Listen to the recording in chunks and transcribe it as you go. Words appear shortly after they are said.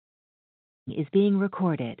Is being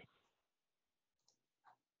recorded.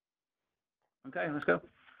 Okay, let's go.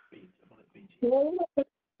 Good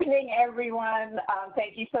evening, everyone.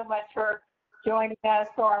 Thank you so much for joining us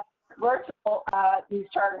for our virtual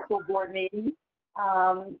East Charter School Board meeting.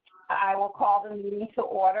 I will call the meeting to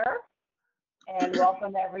order and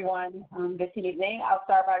welcome everyone this evening. I'll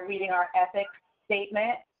start by reading our ethics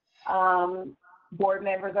statement. Board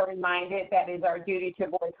members are reminded that it is our duty to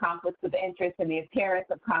avoid conflicts of interest and the appearance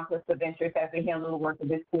of conflicts of interest as we handle the work of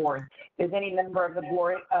this board. Does any member of the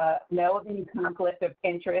board know of any conflict of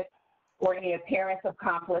interest or any appearance of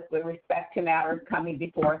conflict with respect to matters coming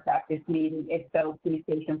before us at this meeting? If so, please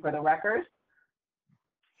state them for the record.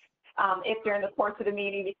 If during the course of the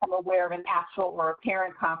meeting you become aware of an actual or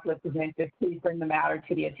apparent conflict of interest, please bring the matter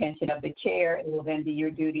to the attention of the chair. It will then be your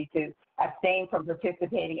duty to abstain from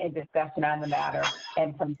participating in discussion on the matter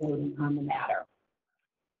and from voting on the matter.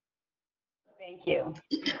 Thank you.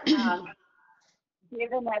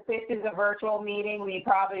 Given that this is a virtual meeting, we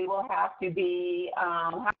probably will have to be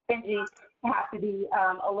a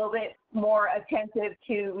little bit more attentive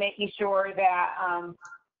to making sure that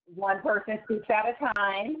one person speaks at a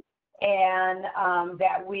time and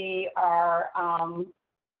that we are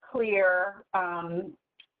clear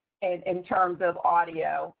in terms of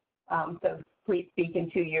audio. So please speak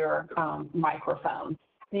into your microphone.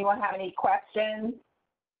 Anyone have any questions?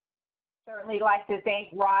 Certainly like to thank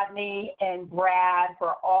Rodney and Brad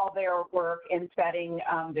for all their work in setting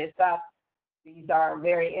this up. These are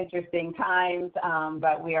very interesting times,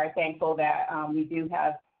 but we are thankful that we do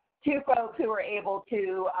have two folks who are able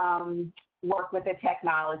to work with the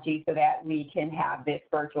technology so that we can have this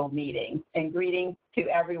virtual meeting. And greetings to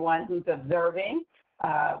everyone who's observing.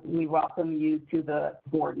 We welcome you to the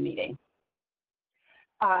board meeting.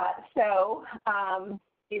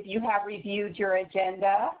 If you have reviewed your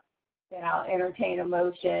agenda, then I'll entertain a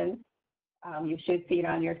motion. You should see it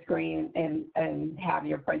on your screen and have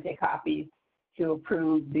your printed copies to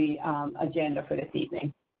approve the agenda for this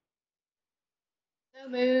evening. So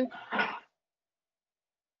moved.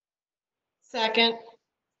 Second.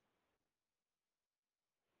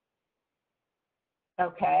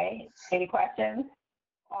 Okay, any questions?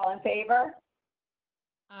 All in favor?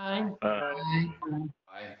 Aye. Aye.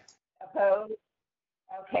 Opposed?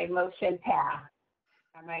 Okay, motion passed.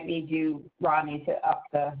 I might need you, Rodney,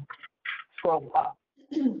 to scroll up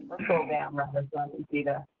or scroll down rather, so I can see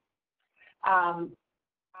the.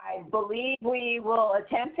 I believe we will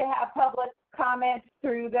attempt to have public comments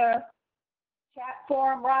through the chat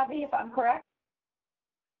forum, Robbie, if I'm correct.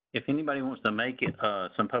 If anybody wants to make it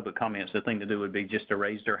some public comments, the thing to do would be just to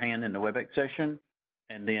raise their hand in the WebEx session,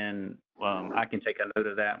 and then I can take a note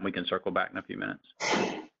of that and we can circle back in a few minutes.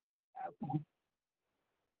 Okay.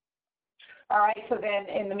 All right, so then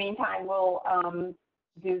in the meantime, we'll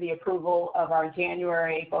do the approval of our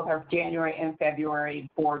both our January and February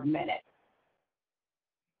board minutes.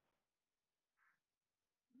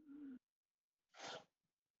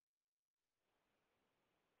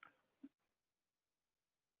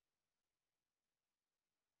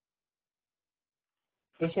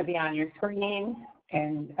 It should be on your screen,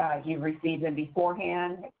 and you've received them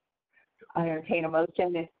beforehand. I entertain a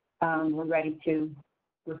motion if we're ready to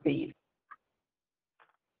proceed.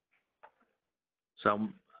 So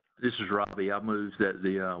this is Robbie. I move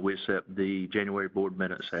that we accept the January board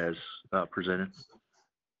minutes as presented.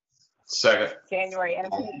 Second. January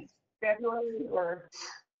and February, or?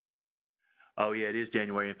 Oh yeah, it is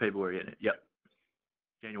January and February, isn't it? Yep.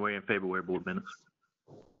 January and February board minutes.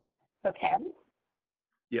 Okay.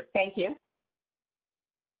 Yep. Thank you. Do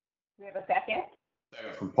we have a second?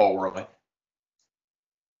 Second from Paul Worley.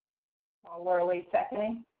 Paul Worley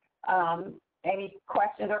seconding. Any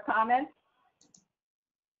questions or comments?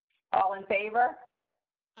 All in favor?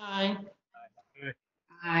 Aye.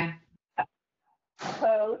 Aye.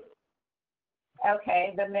 Opposed?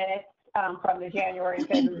 Okay, the minutes from the January and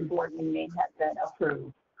February board meeting have been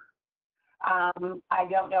approved. I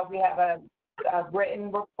don't know if we have a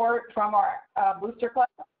written report from our booster club.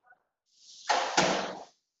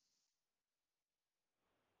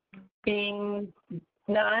 Being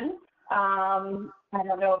none, I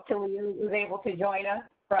don't know if Tilly was able to join us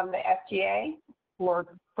from the FGA or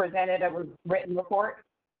presented a written report.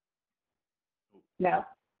 No.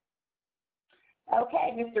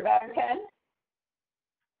 Okay, Mr. Betterton.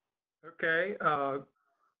 Okay.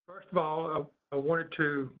 First of all, I wanted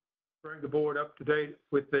to bring the board up to date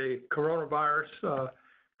with the coronavirus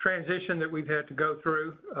transition that we've had to go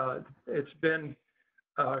through. It's been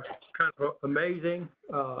kind of amazing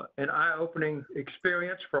and eye-opening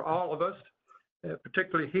experience for all of us,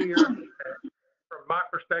 particularly here from from my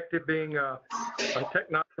perspective, being a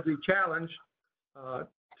technology challenge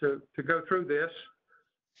to go through this.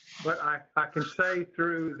 But I can say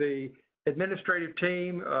through the administrative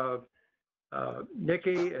team of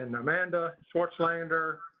Nikki and Amanda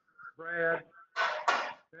Schwartzlander, Brad,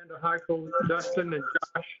 Amanda Heichel, Dustin, and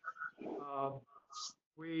Josh,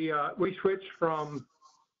 we switched from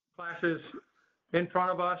classes in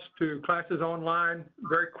front of us to classes online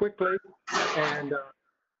very quickly, and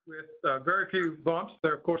with very few bumps.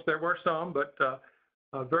 There, of course, there were some, but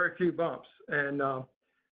very few bumps. And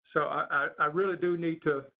so I really do need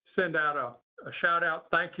to send out a shout out,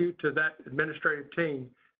 thank you to that administrative team.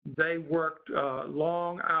 They worked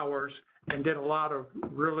long hours and did a lot of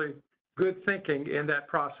really good thinking in that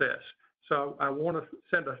process. So I want to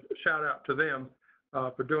send a shout out to them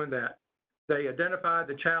for doing that. They identified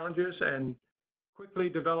the challenges and quickly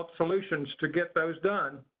developed solutions to get those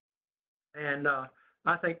done. And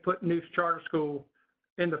I think put Neuse Charter School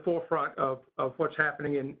in the forefront of what's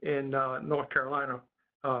happening in North Carolina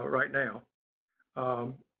right now.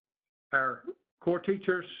 Our core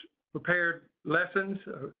teachers prepared lessons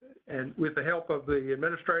and with the help of the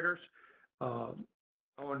administrators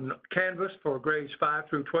on Canvas for grades 5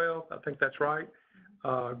 through 12. I think that's right.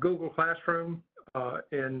 Google Classroom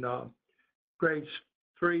in grades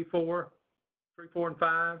 3, 4, and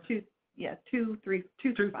 5. 2, 3,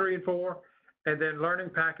 3, and 4, and then learning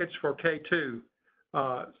package for K2.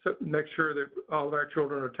 So make sure that all of our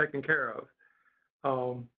children are taken care of.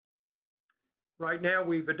 Right now,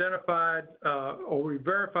 we've identified or we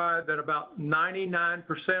verified that about 99%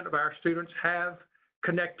 of our students have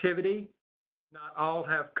connectivity. Not all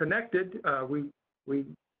have connected. We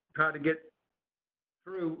try to get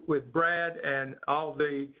through with Brad and all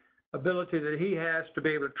the ability that he has to be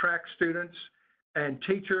able to track students and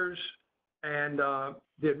teachers and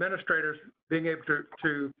the administrators being able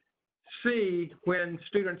to see when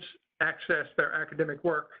students access their academic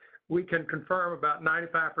work. We can confirm about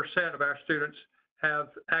 95% of our students have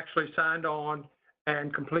actually signed on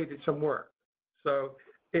and completed some work. So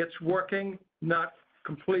it's working, not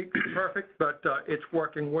completely perfect, but it's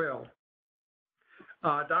working well.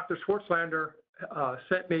 Dr. Schwartzlander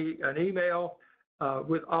sent me an email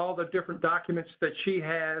with all the different documents that she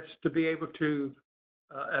has to be able to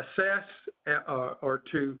assess or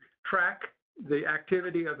to track the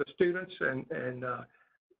activity of the students and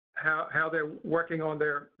how they're working on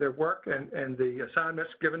their work and the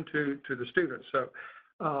assignments given to the students. So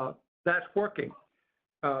that's working.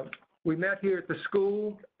 We met here at the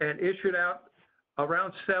school and issued out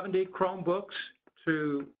around 70 Chromebooks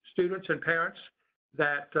to students and parents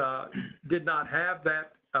that did not have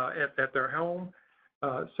that at their home,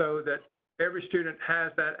 so that every student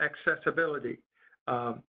has that accessibility.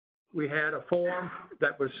 We had a form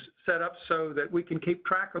that was set up so that we can keep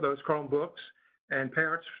track of those Chromebooks, and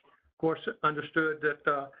parents, of course, understood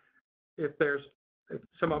that if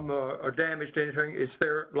some of them are damaged or anything, it's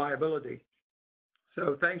their liability.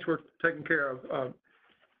 So things were taken care of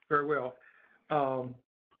very well.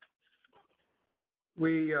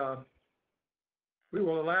 We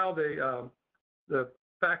will allow the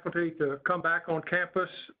faculty to come back on campus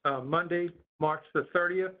Monday, March the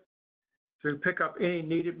 30th, to pick up any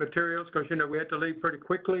needed materials, because, you know, we had to leave pretty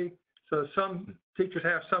quickly. So some teachers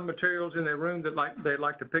have some materials in their room that they'd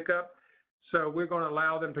like to pick up. So we're going to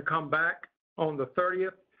allow them to come back on the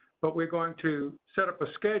 30th, but we're going to set up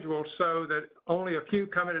a schedule so that only a few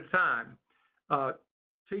come at a time.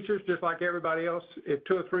 Teachers, just like everybody else, if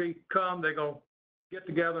 2 or 3 come, they're going to get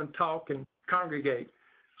together and talk and congregate.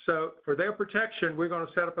 So for their protection, we're going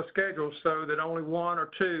to set up a schedule so that only 1 or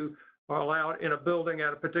 2 are allowed in a building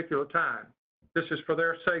at a particular time. This is for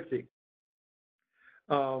their safety.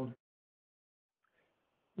 Under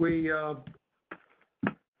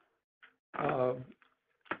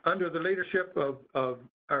the leadership of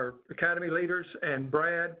our academy leaders and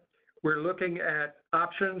Brad, we're looking at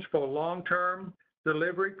options for long-term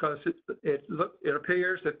delivery, because it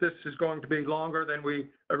appears that this is going to be longer than we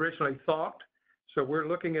originally thought. So we're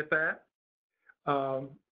looking at that.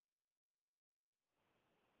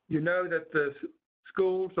 You know that the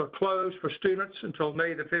schools are closed for students until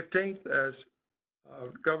May the 15th, as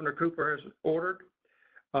Governor Cooper has ordered.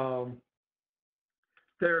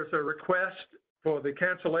 There's a request for the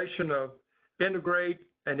cancellation of end of grade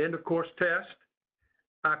and end of course tests.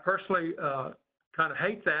 I personally kind of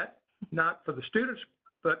hate that, not for the students,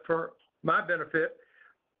 but for my benefit.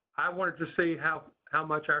 I wanted to see how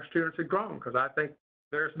much our students had grown, because I think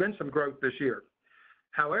there's been some growth this year.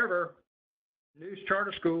 However, Neuse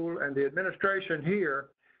Charter School and the administration here,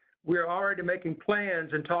 we're already making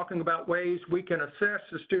plans and talking about ways we can assess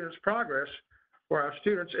the students' progress for our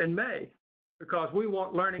students in May. because we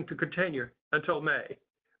want learning to continue until May.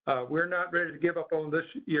 We're not ready to give up on this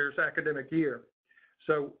year's academic year.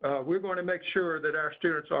 So we're going to make sure that our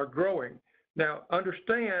students are growing. Now,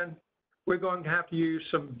 understand, we're going to have to use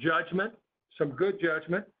some judgment, some good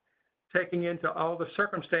judgment, taking into all the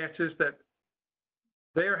circumstances that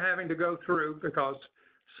they're having to go through, because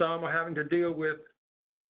some are having to deal with,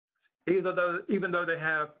 even though they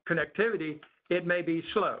have connectivity, it may be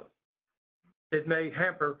slow. It may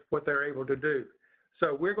hamper what they're able to do.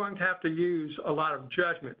 So we're going to have to use a lot of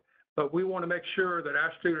judgment, but we want to make sure that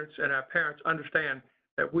our students and our parents understand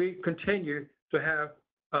that we continue to have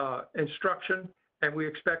instruction, and we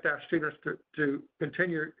expect our students to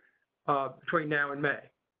continue between now and May.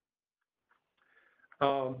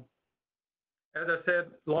 As I said,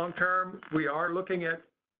 long term, we are looking at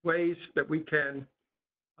ways that we can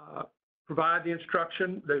provide the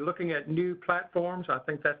instruction. They're looking at new platforms, I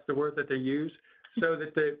think that's the word that they use, so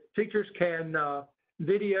that the teachers can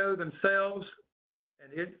video themselves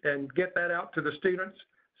and get that out to the students.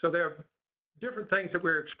 So there are different things that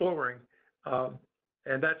we're exploring,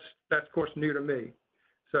 and that's of course new to me.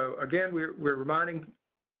 So again, we're reminding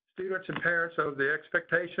students and parents of the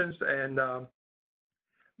expectations, and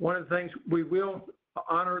one of the things, we will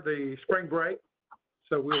honor the spring break,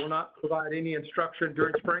 so we will not provide any instruction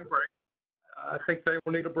during spring break. I think they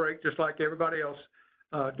will need a break just like everybody else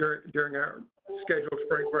during our scheduled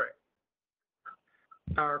spring break.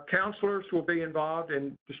 Our counselors will be involved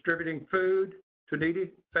in distributing food to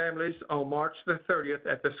needy families on March the 30th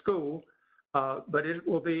at the school, but it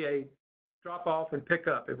will be a drop off and pick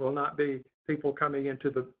up. It will not be people coming into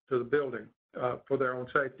the building for their own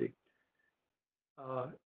safety.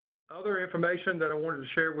 Other information that I wanted to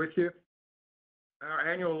share with you, our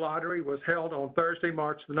annual lottery was held on Thursday,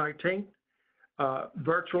 March the 19th,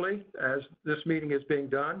 virtually, as this meeting is being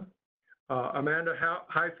done. Amanda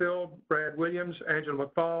Highfield, Brad Williams, Angela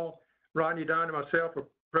McFall, Rodney Dunn, and myself were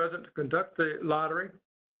present to conduct the lottery.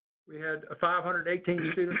 We had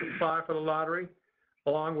 518 students apply for the lottery,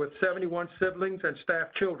 along with 71 siblings and staff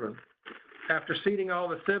children. After seating all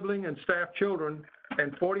the sibling and staff children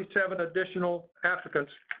and 47 additional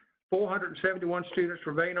applicants, 471 students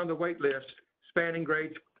remain on the wait list, spanning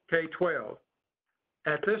grades K-12.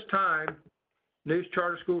 At this time, News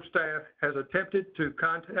Charter School staff has attempted to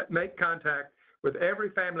make contact with every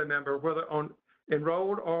family member, whether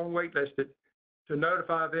enrolled or waitlisted, to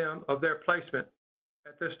notify them of their placement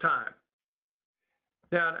at this time.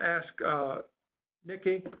 Now, I'd ask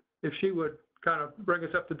Nikki if she would kind of bring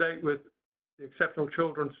us up to date with the Exceptional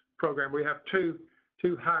Children's Program. We have two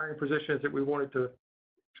hiring positions that we wanted to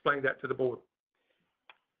explain that to the board.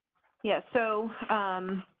 Yeah, so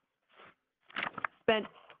spent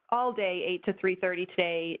all day 8 to 3:30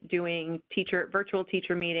 today doing virtual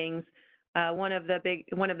teacher meetings. One of the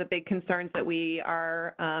big concerns that we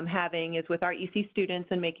are having is with our EC students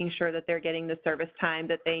and making sure that they're getting the service time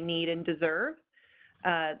that they need and deserve.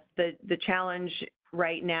 The challenge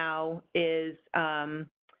right now is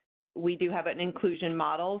we do have an inclusion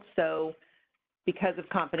model, so because of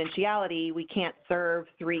confidentiality, we can't serve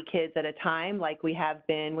 3 kids at a time like we have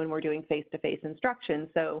been when we're doing face-to-face instruction.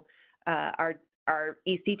 So our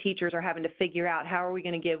EC teachers are having to figure out how are we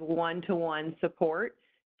going to give one-to-one support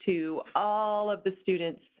to all of the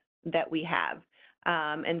students that we have.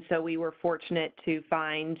 And so we were fortunate to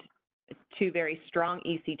find 2 very strong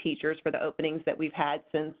EC teachers for the openings that we've had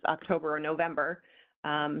since October or November,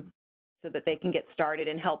 so that they can get started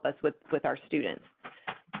and help us with our students.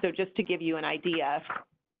 So just to give you an idea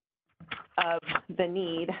of the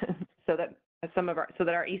need, so that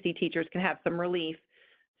our EC teachers can have some relief.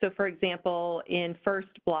 So for example, in first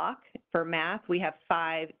block for math, we have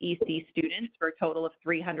 5 EC students for a total of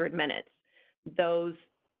 300 minutes.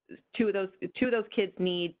 Two of those kids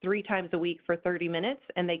need 3 times a week for 30 minutes,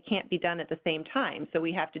 and they can't be done at the same time. So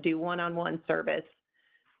we have to do one-on-one service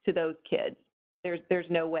to those kids. There's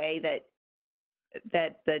no way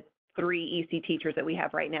that the 3 EC teachers that we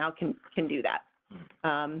have right now can do that.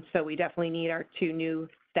 So we definitely need our 2 new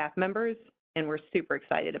staff members, and we're super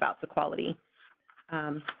excited about the quality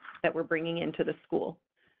that we're bringing into the school.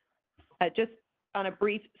 Just on a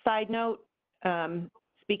brief side note,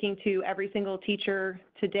 speaking to every single teacher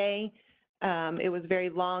today, it was a very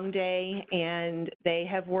long day, and they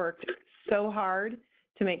have worked so hard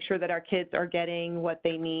to make sure that our kids are getting what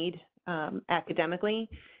they need academically.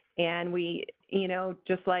 And we,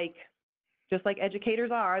 just like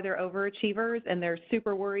educators are, they're overachievers, and they're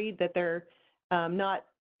super worried that they're not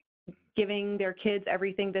giving their kids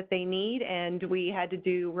everything that they need. And we had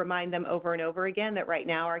to remind them over and over again that right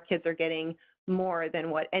now our kids are getting more than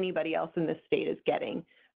what anybody else in this state is getting.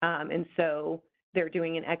 And so they're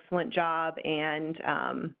doing an excellent job, and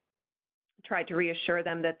tried to reassure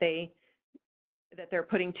them that they're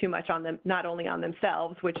putting too much on them, not only on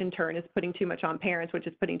themselves, which in turn is putting too much on parents, which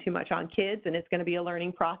is putting too much on kids, and it's going to be a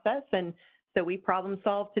learning process. And so we problem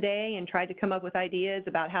solved today and tried to come up with ideas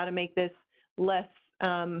about how to make this less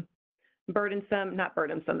burdensome, not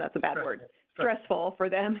burdensome, that's a bad word, stressful for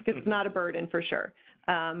them, because it's not a burden for sure,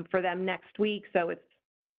 for them next week. So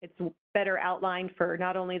it's better outlined for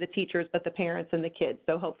not only the teachers, but the parents and the kids.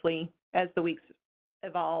 So hopefully as the weeks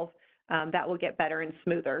evolve, that will get better and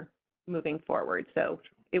smoother moving forward. So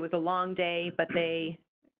it was a long day, but they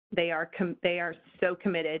are so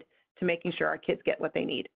committed to making sure our kids get what they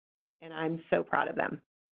need. And I'm so proud of them.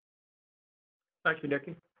 Thank you,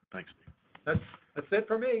 Nikki. Thanks. That's it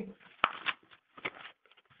for me.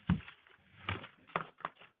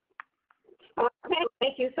 Okay,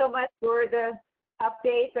 thank you so much for the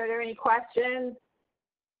updates. Are there any questions?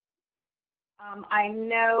 I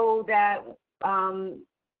know that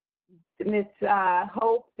Mrs.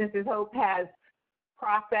 Hope has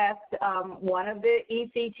processed one of the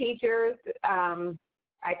EC teachers.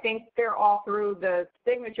 I think they're all through the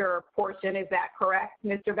signature portion. Is that correct,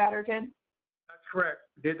 Mr. Betterton? That's correct.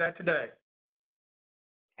 Did that today.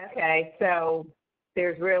 Okay, so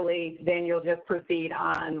there's really, then you'll just proceed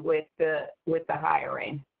on with the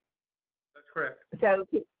hiring. That's correct. So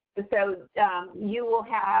you will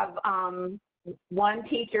have one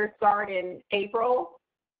teacher start in April?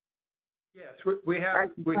 Yes, we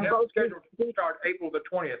have scheduled to start April the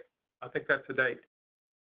 20th. I think that's the date.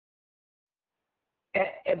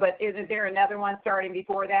 But isn't there another one starting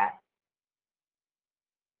before that?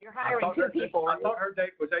 You're hiring two people. I thought her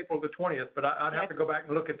date was April the 20th, but I'd have to go back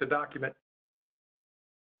and look at the document.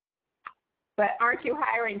 But aren't you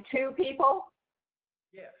hiring two people?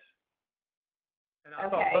 Yes. And I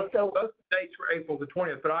thought both dates were April the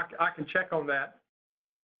 20th, but I can check on that.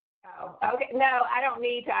 Oh, okay. No, I don't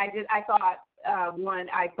need to. I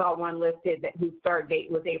saw one listed that whose start date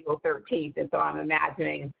was April 13th, and so I'm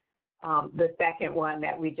imagining the second one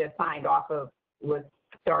that we just signed off of was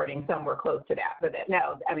starting somewhere close to that. But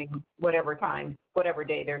no, I mean, whatever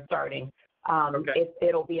day they're starting, Okay.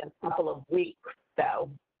 it'll be a couple of weeks.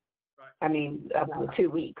 So, Right. I mean, about 2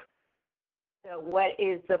 weeks. So what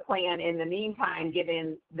is the plan in the meantime,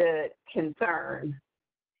 given the concern?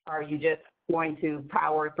 Are you just going to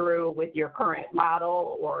power through with your current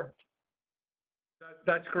model, or?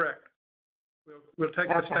 That's correct. We'll take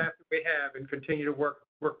the Okay. staff that we have and continue to work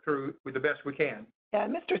through with the best we can. Yeah,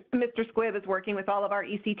 Mr. Squibb is working with all of our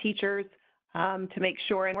EC teachers to make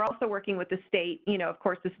sure, and we're also working with the state. You know, of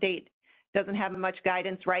course, the state doesn't have much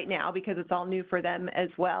guidance right now because it's all new for them as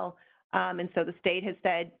well. And so the state has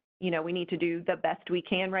said, you know, we need to do the best we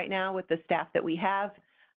can right now with the staff that we have.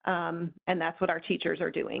 And that's what our teachers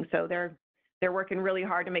are doing. So they're working really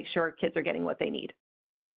hard to make sure kids are getting what they need.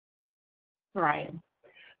 Right.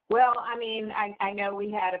 Well, I mean, I know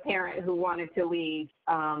we had a parent who wanted to leave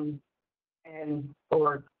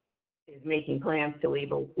or is making plans to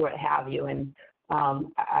leave or what have you. And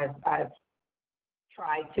I've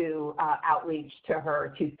tried to outreach to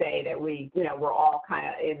her to say that we're all kind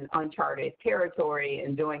of in uncharted territory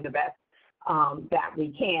and doing the best that we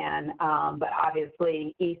can. But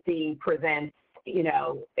obviously EC presents,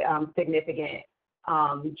 significant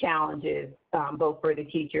challenges, both for the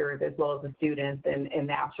teachers as well as the students and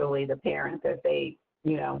naturally the parents as they,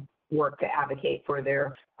 work to advocate for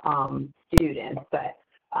their students. But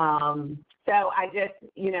so I just,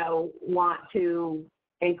 want to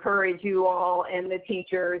encourage you all and the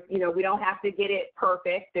teachers, we don't have to get it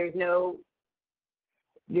perfect.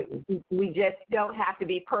 We just don't have to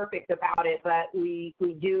be perfect about it, but we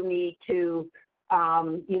do need to,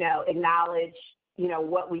 acknowledge,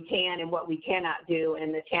 what we can and what we cannot do,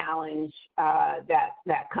 and the challenge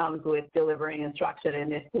that comes with delivering instruction in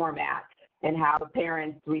this format, and how the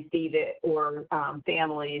parents receive it or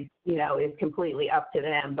families, is completely up to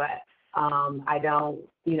them. But I don't,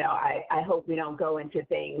 I hope we don't go into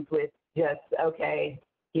things with just, okay,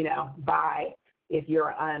 bye if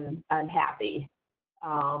you're unhappy,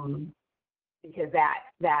 because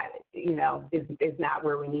that is not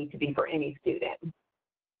where we need to be for any student,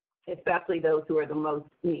 especially those who are the most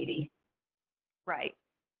needy. Right.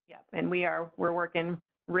 Yeah. And we're working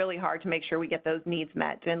really hard to make sure we get those needs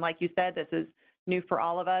met. And like you said, this is new for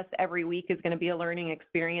all of us. Every week is going to be a learning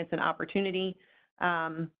experience and opportunity.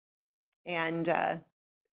 And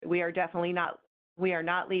we are definitely not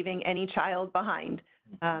leaving any child behind.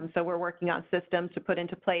 So we're working on systems to put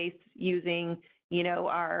into place using,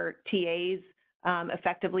 our TAs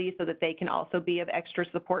effectively, so that they can also be of extra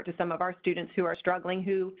support to some of our students who are struggling,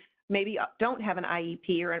 who maybe don't have an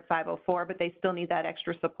IEP or a 504, but they still need that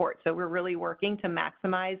extra support. So we're really working to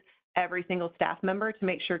maximize every single staff member to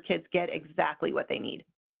make sure kids get exactly what they need.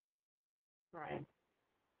 Right.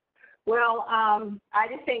 Well, I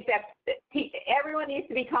just think that everyone needs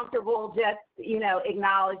to be comfortable just,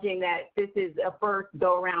 acknowledging that this is a first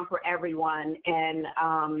go around for everyone, and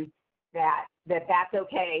that's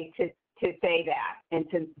okay to say that, and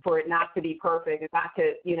for it not to be perfect, and not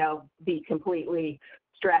to, be completely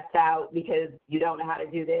stressed out because you don't know how to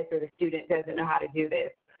do this or the student doesn't know how to do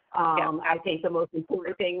this. I think the most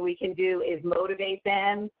important thing we can do is motivate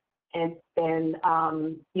them and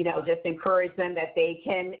just encourage them that they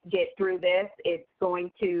can get through this. It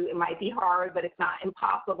might be hard, but it's not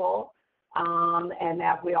impossible. And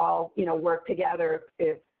that we all, work together.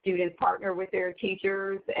 If students partner with their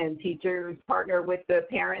teachers and teachers partner with the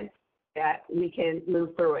parents, that we can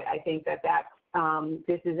move through it. I think that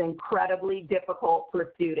this is incredibly difficult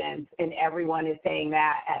for students, and everyone is saying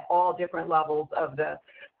that at all different levels of the,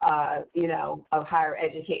 of higher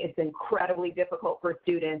education. It's incredibly difficult for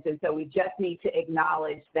students, and so we just need to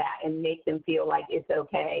acknowledge that and make them feel like it's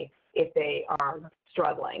okay if they are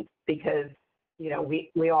struggling, because,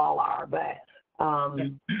 we all are, but,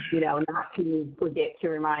 not to forget to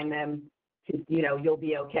remind them to, you'll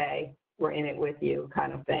be okay. We're in it with you,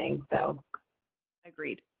 kind of thing. So.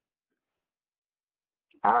 Agreed.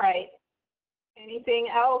 All right. Anything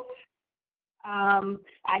else?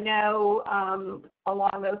 I know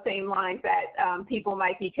along those same lines that people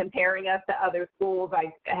might be comparing us to other schools.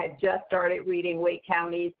 I had just started reading Wake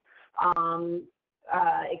County's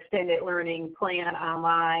extended learning plan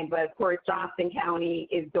online, but of course Johnson County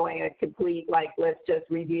is doing a complete, let's just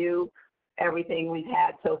review everything we've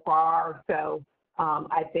had so far. So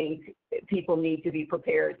I think people need to be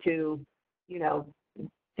prepared to,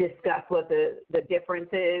 discuss what the difference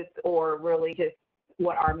is, or really just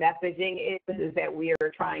what our messaging is that we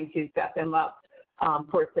are trying to set them up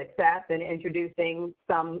for success in introducing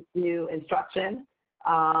some new instruction,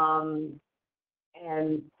 and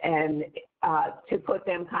to put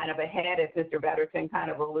them kind of ahead, as Mr. Betterson kind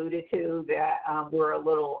of alluded to, that we're a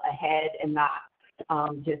little ahead and not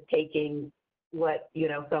just taking what,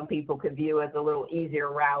 some people could view as a little easier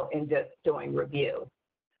route and just doing review.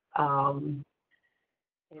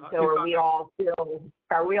 And so are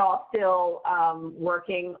we all still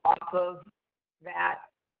working off of that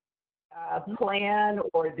plan,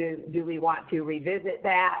 or do we want to revisit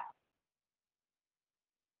that?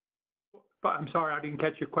 I'm sorry, I didn't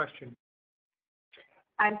catch your question.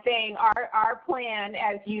 I'm saying our plan,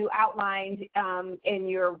 as you outlined in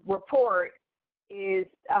your report, is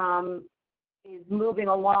moving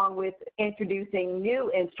along with introducing new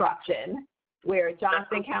instruction, where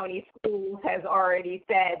Johnson County Schools has already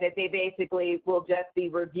said that they basically will just be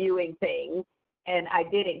reviewing things. And I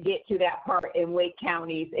didn't get to that part in Wake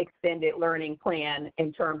County's extended learning plan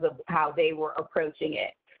in terms of how they were approaching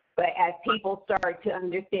it. But as people start to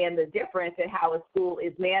understand the difference in how a school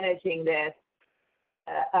is managing this,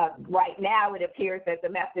 right now it appears that the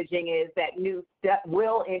messaging is that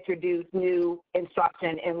will introduce new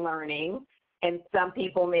instruction and learning, and some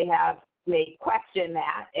people may question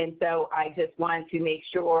that. And so I just wanted to make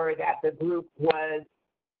sure that the group was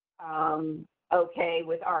okay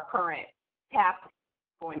with our current path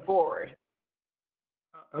going forward.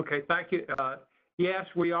 Okay, thank you. Yes,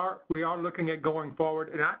 we are looking at going forward.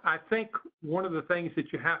 And I think one of the things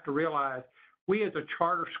that you have to realize, we as a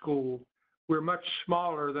charter school, we're much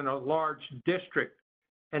smaller than a large district,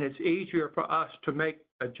 and it's easier for us to make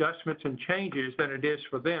adjustments and changes than it is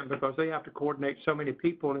for them, because they have to coordinate so many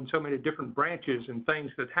people and so many different branches and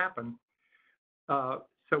things that happen. So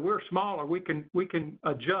we're smaller, we can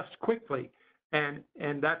adjust quickly. And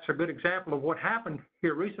that's a good example of what happened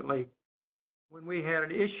here recently. When we had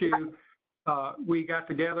an issue, we got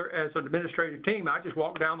together as an administrative team. I just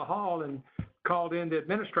walked down the hall and called in the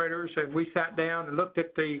administrators, and we sat down and looked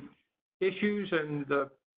at the issues and the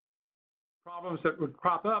problems that would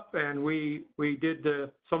crop up, and we did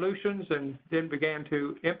the solutions and then began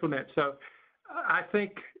to implement. So I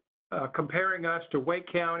think comparing us to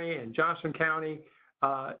Wake County and Johnson County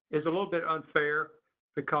is a little bit unfair,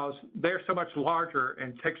 because they're so much larger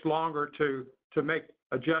and takes longer to make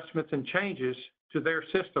adjustments and changes to their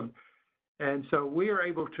system. And so we are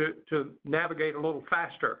able to navigate a little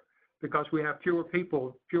faster because we have fewer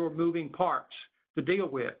people, fewer moving parts to deal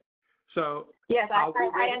with. So yes, I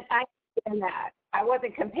understand that. I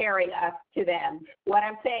wasn't comparing us to them. What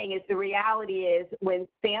I'm saying is the reality is when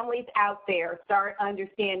families out there start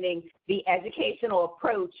understanding the educational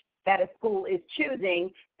approach that a school is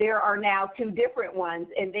choosing, there are now two different ones,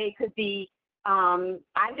 and they could be, I'm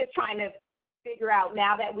just trying to figure out,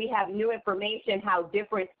 now that we have new information, how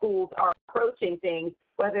different schools are approaching things,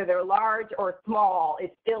 whether they're large or small,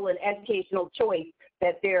 it's still an educational choice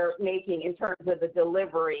that they're making in terms of the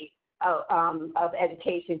delivery of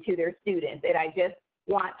education to their students. And I just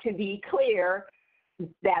want to be clear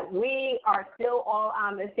that we are still all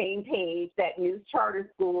on the same page, that News Charter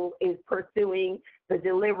School is pursuing the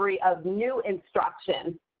delivery of new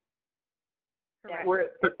instruction. That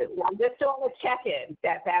I'm just doing a check-in,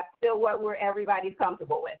 that's still what everybody's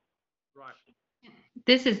comfortable with. Right.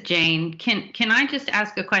 This is Jane. Can I just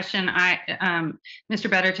ask a question? Mr.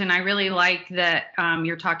 Betterton, I really like that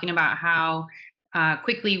you're talking about how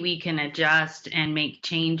quickly we can adjust and make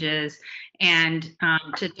changes. And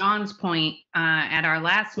to Dawn's point, at our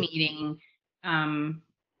last meeting,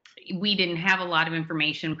 we didn't have a lot of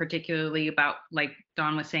information, particularly about, like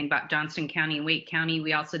Dawn was saying, about Johnston County and Wake County.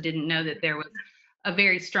 We also didn't know that there was a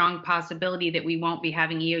very strong possibility that we won't be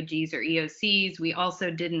having EOGs or EOCs. We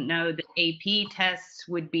also didn't know that AP tests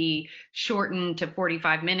would be shortened to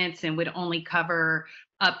 45 minutes and would only cover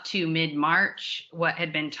up to mid-March what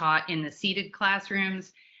had been taught in the seated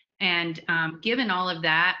classrooms. And given all of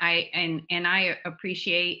that, I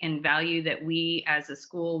appreciate and value that we as a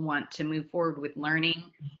school want to move forward with learning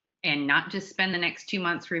and not just spend the next 2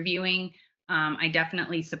 months reviewing. I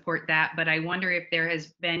definitely support that, but I wonder if there has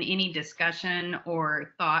been any discussion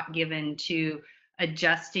or thought given to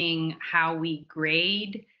adjusting how we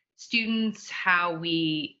grade students, how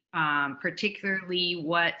we, particularly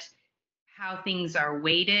how things are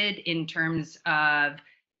weighted in terms of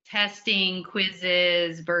testing,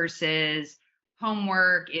 quizzes versus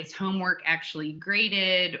homework. Is homework actually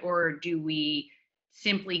graded, or do we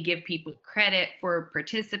simply give people credit for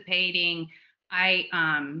participating? I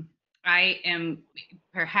am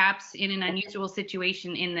perhaps in an unusual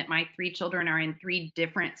situation in that my 3 children are in 3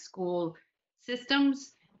 different school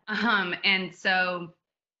systems. And so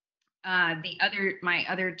my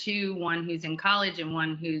other 2, one who's in college and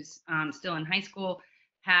one who's still in high school,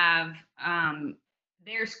 have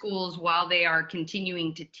their schools, while they are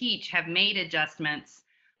continuing to teach, have made adjustments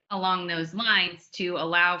along those lines to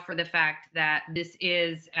allow for the fact that this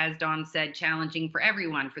is, as Dawn said, challenging for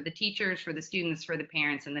everyone, for the teachers, for the students, for the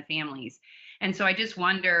parents and the families. And so I just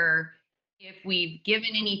wonder if we've given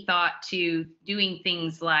any thought to doing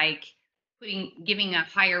things like giving a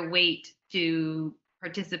higher weight to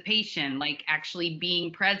participation, like actually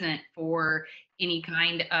being present for any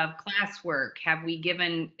kind of classwork. Have we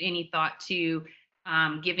given any thought to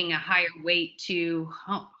giving a higher weight to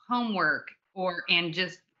homework, and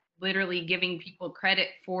just literally giving people credit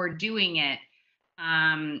for doing it,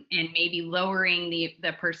 and maybe lowering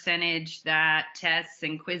the percentage that tests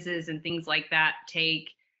and quizzes and things like that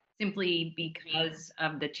take, simply because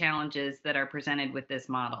of the challenges that are presented with this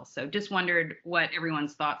model? So just wondered what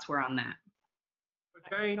everyone's thoughts were on that.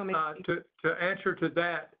 Jane, to answer to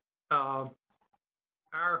that,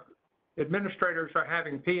 our administrators are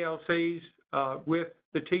having PLCs with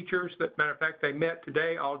the teachers. That, matter of fact, they met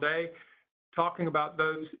today all day talking about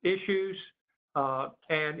those issues,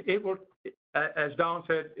 and it will, as Dawn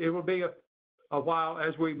said, it will be a while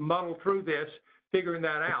as we muddle through this, figuring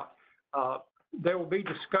that out. There will be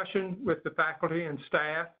discussion with the faculty and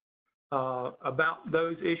staff about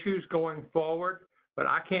those issues going forward, but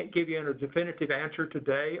I can't give you a definitive answer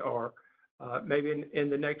today, or maybe in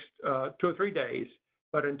the next 2 or 3 days.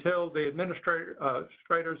 But until the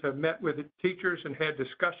administrators have met with the teachers and had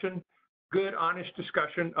discussion, good, honest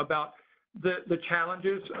discussion about the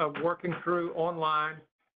challenges of working through online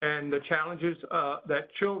and the challenges that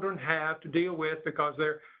children have to deal with, because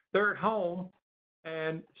they're at home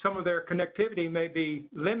and some of their connectivity may be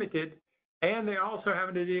limited, and they're also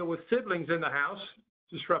having to deal with siblings in the house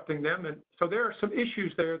disrupting them. And so there are some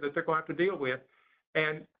issues there that they're going to have to deal with,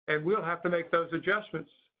 and we'll have to make those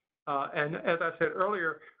adjustments. And as I said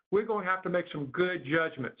earlier, we're going to have to make some good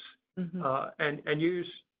judgments and use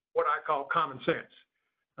what I call common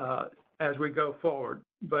sense as we go forward.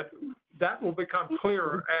 But that will become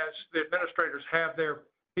clearer as the administrators have their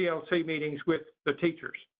PLC meetings with the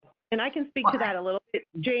teachers. And I can speak to that a little bit,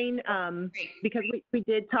 Jane, because we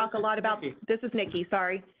did talk a lot about, this is Nikki,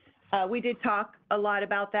 sorry. We did talk a lot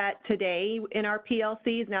about that today in our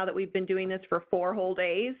PLCs, now that we've been doing this for 4 whole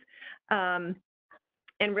days.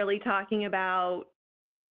 And really talking about,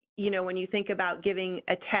 when you think about giving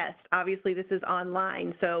a test, obviously this is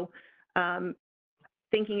online. So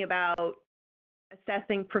thinking about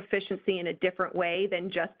assessing proficiency in a different way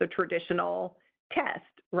than just the traditional test,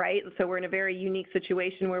 right? So we're in a very unique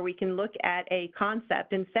situation where we can look at a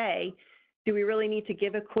concept and say, do we really need to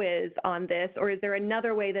give a quiz on this, or is there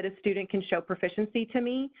another way that a student can show proficiency to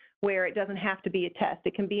me where it doesn't have to be a test?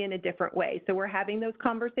 It can be in a different way. So we're having those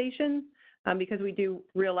conversations because we do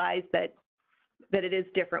realize that it is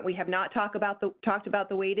different. We have not talked about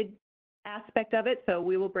the weighted aspect of it, so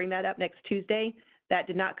we will bring that up next Tuesday. That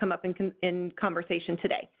did not come up in conversation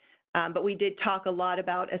today, but we did talk a lot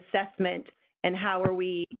about assessment and how are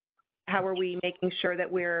we making sure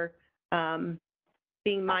that we're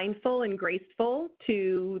being mindful and graceful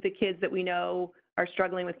to the kids that we know are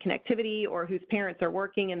struggling with connectivity or whose parents are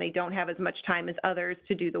working and they don't have as much time as others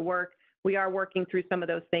to do the work. We are working through some of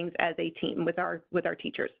those things as a team with our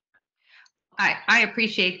teachers. I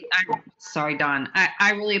appreciate, I'm sorry, Dawn.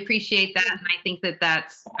 I really appreciate that. And I think that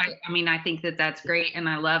I think that that's great. And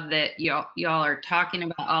I love that y'all are talking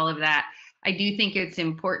about all of that. I do think it's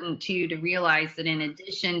important too to realize that in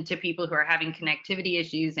addition to people who are having connectivity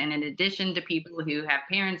issues and in addition to people who have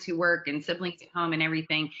parents who work and siblings at home and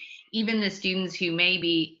everything, even the students who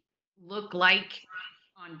maybe look like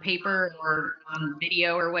on paper or on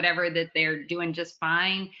video or whatever that they're doing just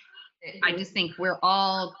fine. I just think we're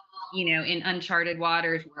all, in uncharted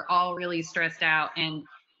waters. We're all really stressed out, and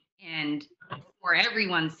for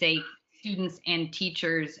everyone's sake, students and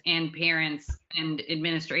teachers and parents and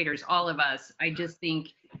administrators, all of us, I just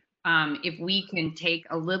think if we can take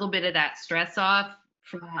a little bit of that stress off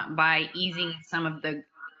by easing some of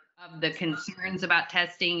the concerns about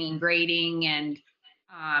testing and grading and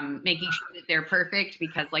making sure that they're perfect,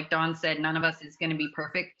 because like Dawn said, none of us is going to be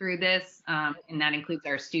perfect through this, and that includes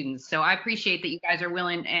our students. So I appreciate that you guys are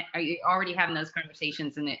willing, are you already having those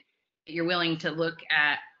conversations, and that you're willing to look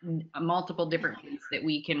at multiple different ways that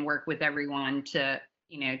we can work with everyone to,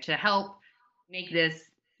 to help make this,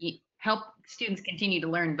 help students continue to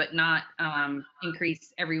learn, but not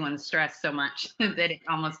increase everyone's stress so much that it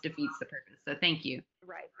almost defeats the purpose. So thank you.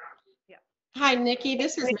 Right. Yeah. Hi, Nikki,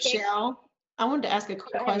 this is Michelle. I wanted to ask a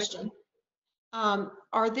quick question.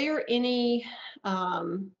 Are there any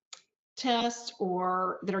tests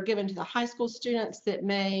that are given to the high school students that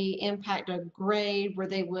may impact a grade where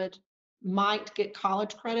they might get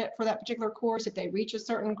college credit for that particular course if they reach a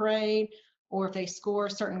certain grade or if they score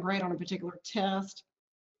a certain grade on a particular test?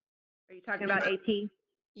 Are you talking about AP?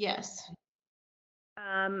 Yes.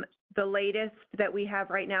 The latest that we have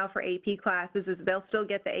right now for AP classes is they'll still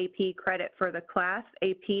get the AP credit for the class.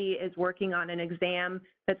 AP is working on an exam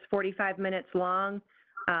that's 45 minutes long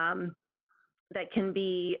that can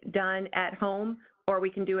be done at home, or we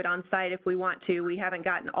can do it on site if we want to. We haven't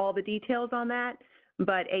gotten all the details on that,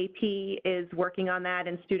 but AP is working on that,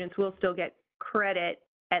 and students will still get credit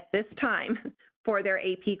at this time for their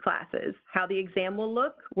AP classes. How the exam will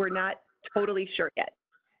look, we're not totally sure yet.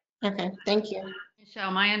 Okay, thank you.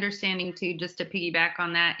 Michelle, my understanding too, just to piggyback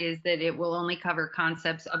on that, is that it will only cover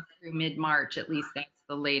concepts up through mid-March. At least that's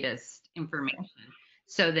the latest information.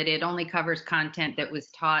 So that it only covers content that was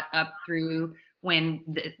taught up through when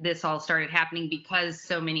this all started happening, because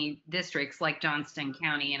so many districts like Johnston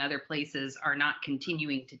County and other places are not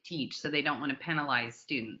continuing to teach. So they don't want to penalize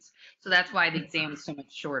students. So that's why the exam is so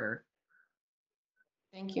much shorter.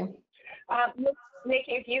 Thank you.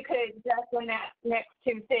 Nikki, if you could just in that next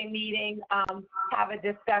Tuesday meeting, have a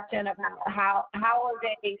discussion about how are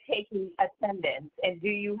they taking attendance, and do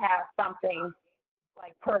you have something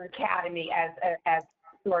like per academy as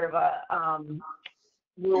sort of a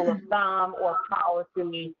rule of thumb or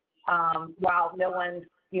policy, while no one's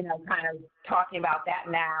kind of talking about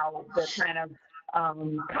that now, the kind of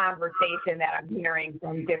conversation that I'm hearing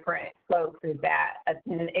from different folks is that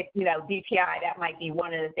if DPI, that might be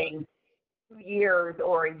one of the things 2 years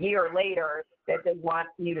or a year later that they want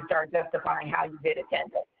you to start justifying how you did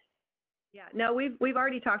attendance. Yeah, no, we've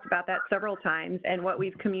already talked about that several times, and what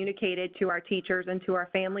we've communicated to our teachers and to our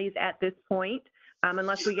families at this point,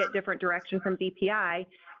 unless we get different direction from DPI,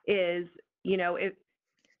 is,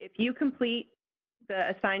 if you complete the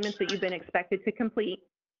assignments that you've been expected to complete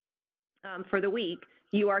for the week,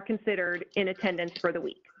 you are considered in attendance for the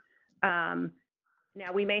week.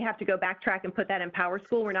 Now, we may have to go backtrack and put that in Power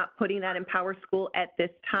School. We're not putting that in Power School at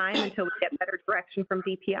this time until we get better direction from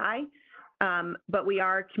DPI. But we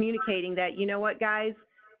are communicating that, you know what, guys,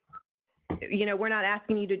 we're not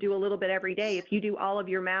asking you to do a little bit every day. If you do all of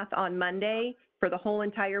your math on Monday for the whole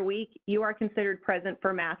entire week, you are considered present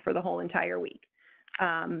for math for the whole entire week.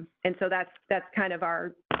 And so that's kind of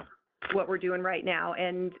what we're doing right now.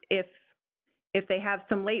 And if they have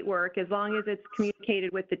some late work, as long as it's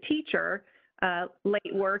communicated with the teacher,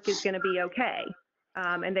 late work is going to be okay,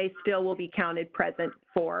 and they still will be counted present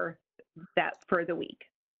for the week.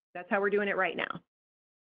 That's how we're doing it right now.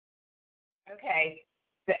 Okay,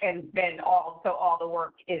 and then all the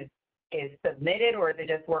work is is submitted, or is it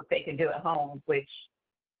just work they can do at home, which,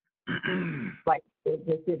 like, they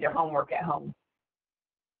just did their homework at home?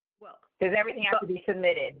 Well, Does everything have to be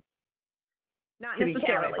submitted not to be counted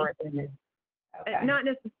necessarily. for attendance? Okay. Not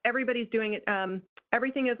necessarily. Everybody's doing it.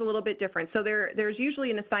 Everything is a little bit different. So there's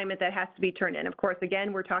usually an assignment that has to be turned in. Of course,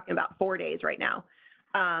 again, we're talking about 4 days right now.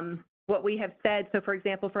 What we have said, so for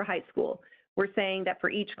example, for high school, we're saying that for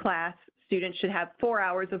each class, students should have 4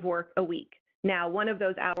 hours of work a week. Now, one of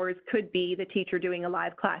those hours could be the teacher doing a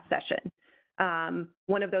live class session.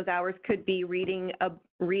 One of those hours could be reading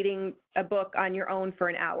a book on your own for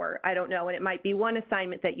an hour. I don't know, and it might be one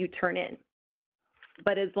assignment that you turn in.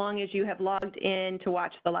 But as long as you have logged in to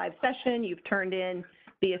watch the live session, you've turned in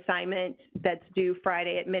the assignment that's due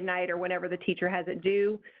Friday at midnight or whenever the teacher has it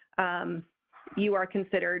due, you are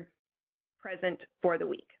considered present for the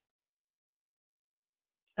week.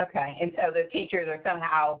 Okay, and so the teachers are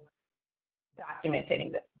somehow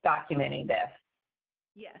documenting this.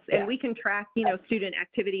 Yes, Yeah. and we can track, student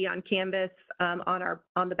activity on Canvas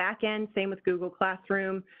on the back end. Same with Google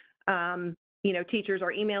Classroom. Teachers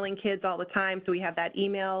are emailing kids all the time, so we have that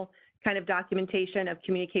email kind of documentation of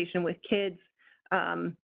communication with kids.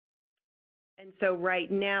 And so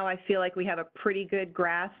right now, I feel like we have a pretty good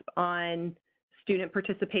grasp on student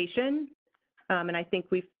participation, and I think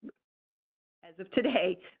as of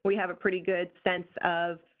today, we have a pretty good sense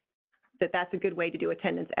of that's a good way to do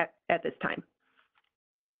attendance at this time.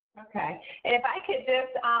 Okay, and if I could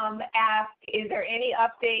just ask, is there any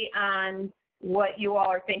update on what you all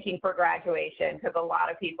are thinking for graduation? Because a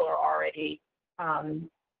lot of people are already, so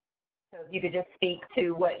if you could just speak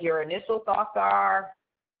to what your initial thoughts are.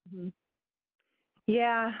 Mm-hmm.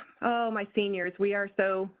 Yeah, oh, my seniors, we are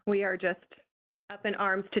just up in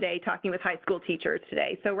arms today talking with high school teachers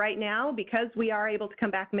today. So right now, because we are able to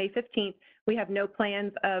come back May 15th, we have no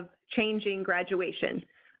plans of changing graduation.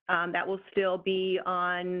 That will still be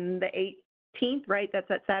on the 18th, right? That's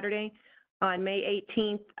that Saturday. On May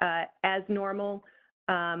 18th, as normal.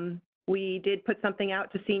 We did put something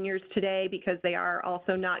out to seniors today because they are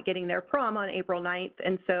also not getting their prom on April 9th.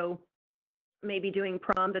 And so maybe doing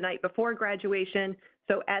prom the night before graduation.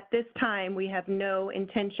 So at this time, we have no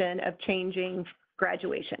intention of changing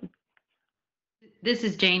graduation. This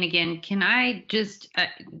is Jane again. Can I just,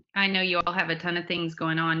 I know you all have a ton of things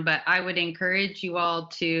going on, but I would encourage you all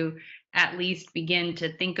to at least begin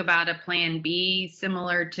to think about a plan B,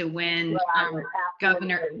 similar to when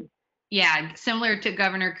similar to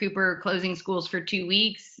Governor Cooper closing schools for 2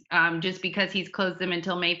 weeks. Just because he's closed them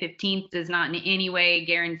until May 15th does not in any way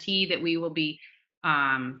guarantee that we will be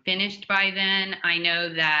finished by then. I know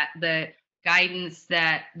that the guidance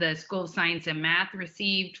that the School of Science and Math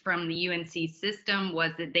received from the UNC system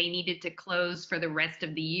was that they needed to close for the rest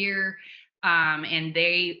of the year, and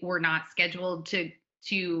they were not scheduled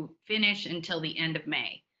to finish until the end of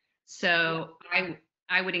May. So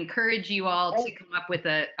I would encourage you all to come up with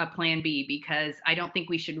a plan B, because I don't think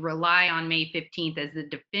we should rely on May 15th as the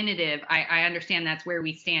definitive. I understand that's where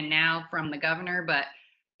we stand now from the governor, but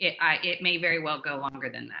it may very well go longer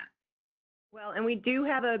than that. Well, and we do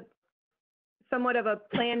have somewhat of a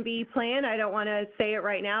plan B plan. I don't want to say it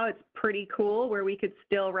right now. It's pretty cool, where we could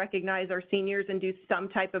still recognize our seniors and do some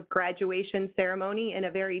type of graduation ceremony in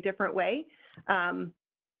a very different way.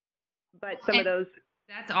 But some of those.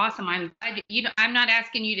 That's awesome. I'm not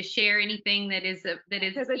asking you to share anything that is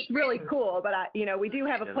because it's really cool, but we do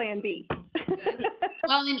have a plan B.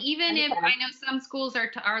 Well, and even if I know some schools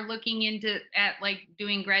are looking at like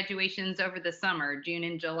doing graduations over the summer, June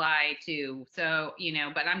and July too. So,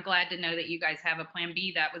 but I'm glad to know that you guys have a plan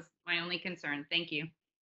B. That was my only concern. Thank you.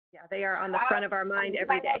 Yeah, they are on the front of our mind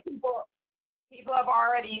every day. People have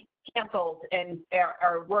already canceled and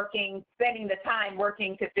are spending the time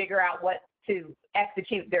working to figure out what to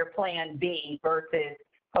execute their plan B versus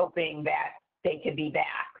hoping that they could be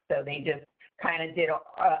back. So they just kind of did an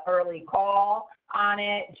early call on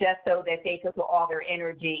it just so that they could put all their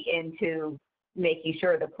energy into making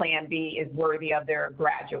sure the plan B is worthy of their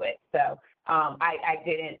graduates. So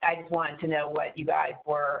I just wanted to know what you guys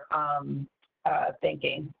were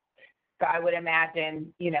thinking. So I would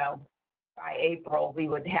imagine, by April, we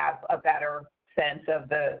would have a better sense of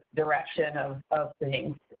the direction of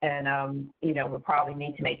things. And, we'll probably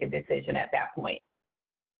need to make a decision at that point.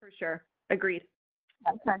 For sure. Agreed.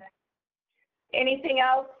 Okay. Anything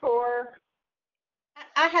else for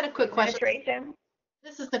I had a quick question. administration?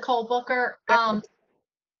 This is Nicole Booker. For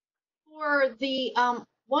the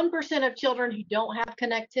 1% of children who don't have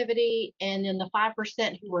connectivity, and then the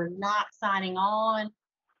 5% who are not signing on,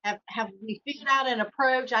 have we figured out an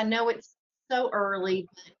approach? I know it's so early,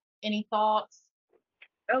 but any thoughts?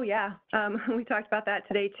 Oh, yeah. We talked about that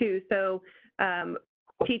today too. So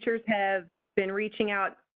teachers have been reaching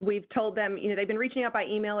out. We've told them, they've been reaching out by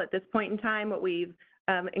email at this point in time. What we've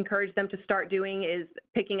encouraged them to start doing is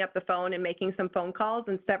picking up the phone and making some phone calls.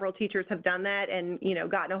 And several teachers have done that and,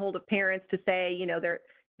 gotten a hold of parents to say,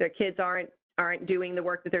 their kids aren't doing the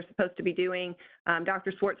work that they're supposed to be doing.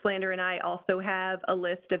 Dr. Swartzlander and I also have a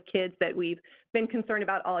list of kids that we've been concerned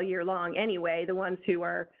about all year long anyway, the ones who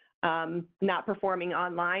are not performing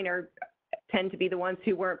online or tend to be the ones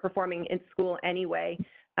who weren't performing in school anyway.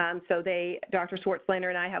 So Dr. Swartzlander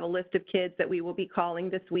and I have a list of kids that we will be calling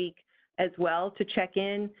this week as well to check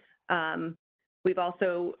in. We're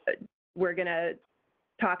going to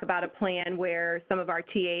talk about a plan where some of our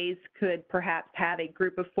TAs could perhaps have a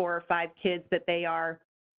group of 4 or 5 kids that they are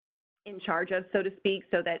in charge of, so to speak,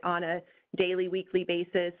 so that on a daily, weekly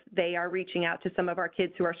basis, they are reaching out to some of our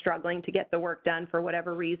kids who are struggling to get the work done for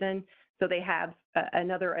whatever reason. So they have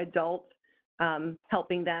another adult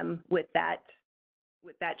helping them with that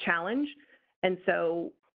challenge. And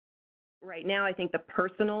so right now, I think the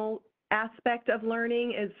personal aspect of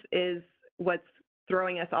learning is what's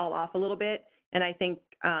throwing us all off a little bit. And I think,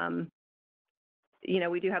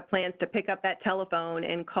 we do have plans to pick up that telephone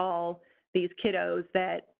and call these kiddos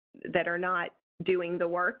that are not doing the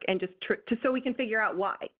work and just so we can figure out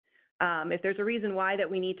why. If there's a reason why that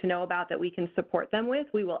we need to know about that we can support them with,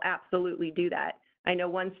 we will absolutely do that. I know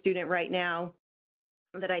one student right now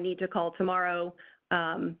that I need to call tomorrow.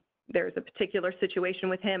 There's a particular situation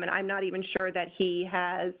with him, and I'm not even sure that he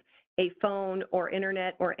has a phone or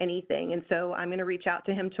internet or anything. And so I'm going to reach out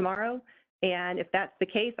to him tomorrow. And if that's the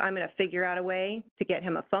case, I'm going to figure out a way to get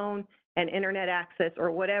him a phone and internet access or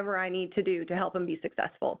whatever I need to do to help him be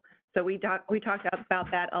successful. So we talked about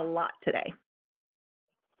that a lot today.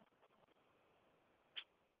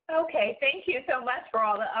 Okay, thank you so much for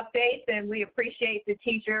all the updates, and we appreciate the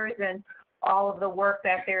teachers and all of the work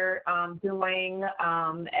that they're doing,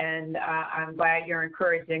 and I'm glad you're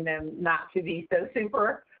encouraging them not to be so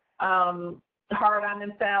super hard on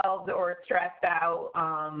themselves or stressed out.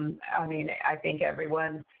 I think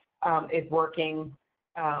everyone is working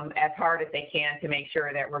as hard as they can to make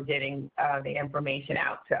sure that we're getting the information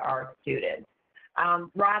out to our students.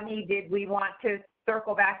 Rodney, did we want to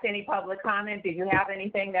circle back to any public comment? Did you have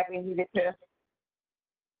anything that we needed to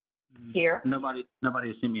hear? Nobody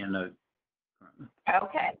has sent me a note.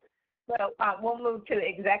 Okay, so we'll move to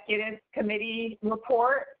executive committee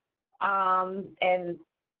report.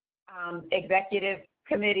 Executive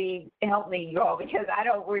committee, help me, y'all, because I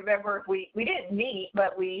don't remember if we didn't meet,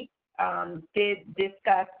 but we did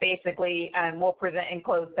discuss basically, and we'll present in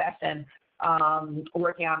closed session,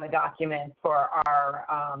 working on the documents for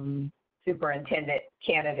our superintendent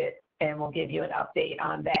candidate, and we'll give you an update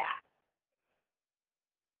on that.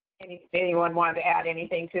 Anyone want to add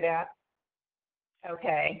anything to that?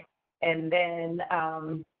 Okay, and then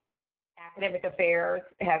academic affairs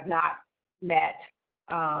have not met,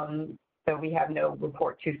 so we have no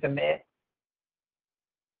report to submit.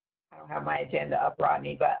 I don't have my agenda up,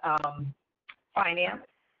 Rodney, but finance?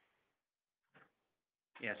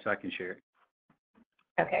 Yes, I can share it.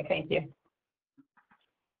 Okay, thank you.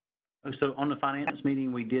 So on the finance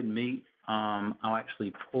meeting, we did meet. I'll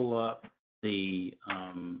actually pull up the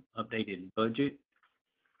updated budget.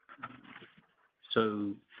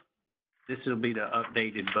 So this will be the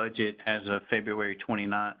updated budget as of February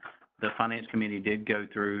 29th. The Finance Committee did go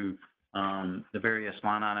through the various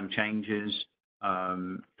line item changes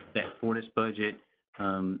that for this budget.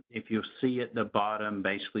 If you'll see at the bottom,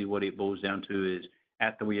 basically what it boils down to is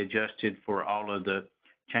after we adjusted for all of the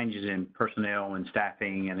changes in personnel and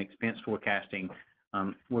staffing and expense forecasting,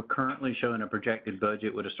 we're currently showing a projected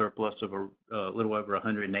budget with a surplus of a little over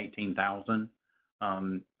 $118,000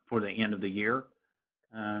 for the end of the year.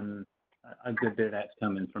 A good bit of that's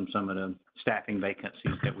coming from some of the staffing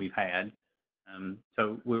vacancies that we've had.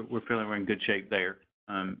 So we're feeling we're in good shape there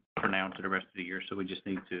for now to the rest of the year. So we just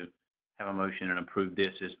need to have a motion and approve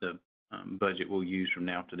this as the budget we'll use from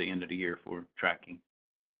now to the end of the year for tracking.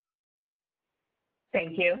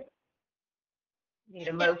 Thank you. Need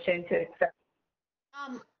a motion to accept.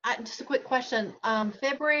 Just a quick question.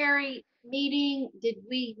 February meeting, did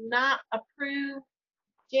we not approve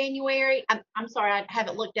January? I'm sorry, I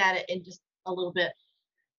haven't looked at it in just a little bit.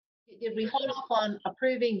 Did we hold off on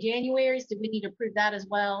approving January's? Did we need to approve that as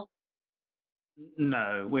well?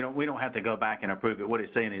 No, we don't have to go back and approve it. What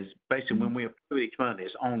it's saying is basically when we approve each month,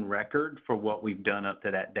 it's on record for what we've done up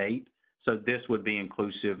to that date. So this would be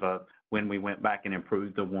inclusive of when we went back and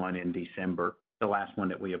approved the one in December. The last one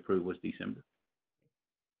that we approved was December.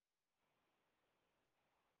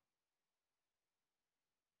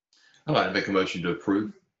 I'd like to make a motion to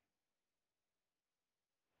approve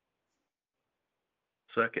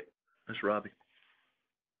Second, Ms. Robbie.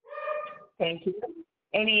 Thank you.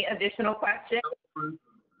 Any additional questions?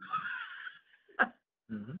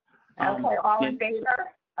 Mhm. Okay, all in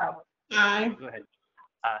favor? Oh, Aye. Go ahead.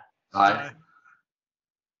 Aye.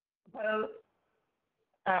 opposed?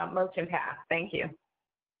 Motion passed. Thank you.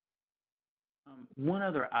 One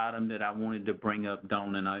other item that I wanted to bring up,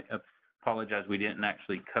 Dawn, and I apologize, we didn't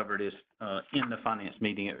actually cover this in the finance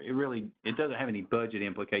meeting. It doesn't have any budget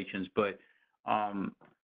implications, but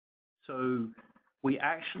so we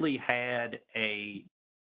actually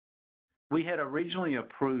we had originally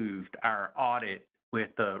approved our audit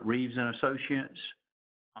with Reeves and Associates.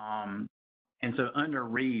 And so under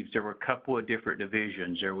Reeves, there were a couple of different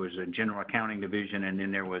divisions. There was a general accounting division, and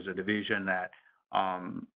then there was a division that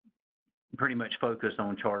pretty much focused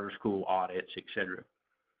on charter school audits, et cetera.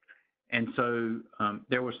 And so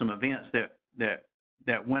there were some events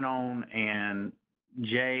that went on, and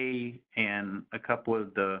Jay and a couple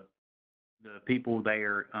of the people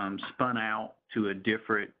there spun out to a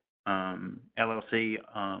different LLC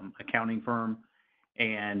accounting firm.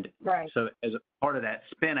 And Right. so as a part of that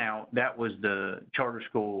spin out, that was the charter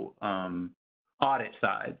school audit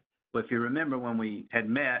side. But if you remember when we had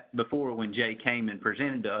met before, when Jay came and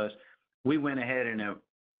presented to us, we went ahead and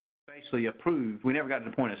basically approved. We never got to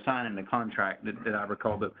the point of signing the contract that I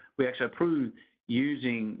recall, but we actually approved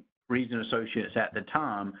using Reeves and Associates at the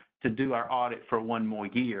time to do our audit for one more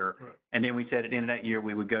year. Right. And then we said at the end of that year,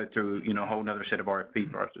 we would go through, a whole nother set of RFP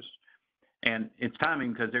process. And it's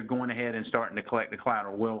timing because they're going ahead and starting to collect the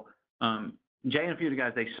collateral. Well, Jay and a few of the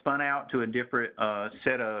guys, they spun out to a different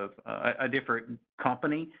a different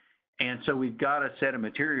company. And so we've got a set of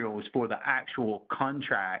materials for the actual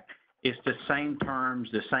contract. It's the same terms,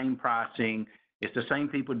 the same pricing. It's the same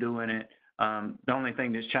people doing it. The only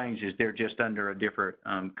thing that's changed is they're just under a different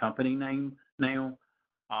company name now.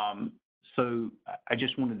 So I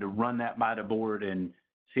just wanted to run that by the board and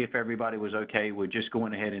see if everybody was okay with just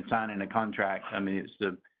going ahead and signing a contract. I mean, it's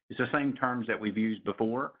the same terms that we've used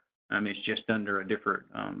before. It's just under a different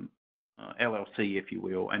LLC, if you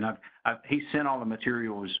will. And he sent all the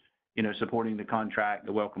materials, supporting the contract,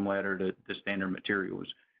 the welcome letter, the standard materials,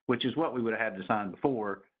 which is what we would have had to sign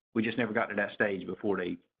before. We just never got to that stage before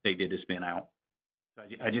they did the spin out. So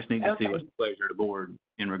I just need to see what's the pleasure of the board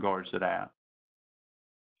in regards to that.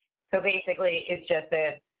 So basically, it's just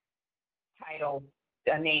a title,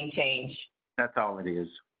 a name change That's all it is.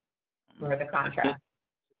 for the contract.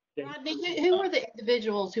 Rodney, who were the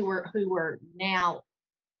individuals who were now,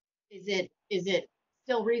 is it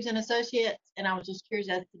still Reeves and Associates? And I was just curious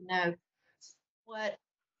as to know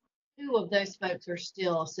who of those folks are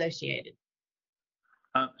still associated?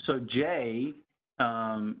 So Jay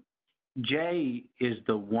is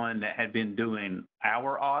the one that had been doing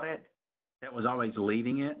our audit, that was always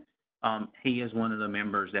leading it. He is one of the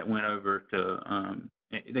members that went over to,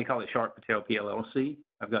 they call it Sharp Patel PLLC.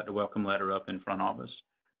 I've got the welcome letter up in front of us.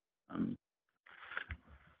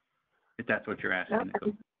 If that's what you're asking.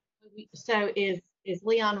 Okay. So is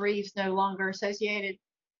Leon Reeves no longer associated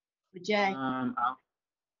with Jay?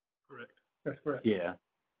 Correct. That's correct. Yeah,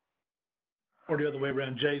 Or the other way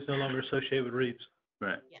around, Jay's no longer associated with Reeves.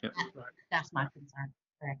 right. Yeah, Yep. that's my concern.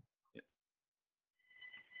 Correct.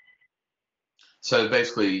 So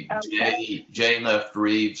basically, Okay. Jay left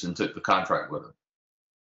Reeves and took the contract with him.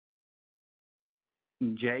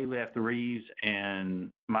 Jay left Reeves,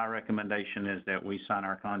 and my recommendation is that we sign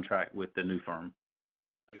our contract with the new firm.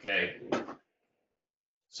 Okay.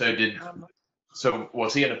 So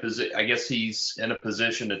was he in a position? I guess he's in a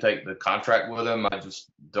position to take the contract with him. I just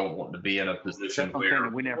don't want to be in a position That's what I'm saying, where.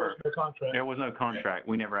 we never, No contract. there was no contract.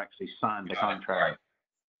 We never actually signed the Got it. contract.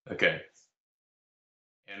 Okay.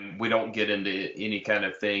 And we don't get into any kind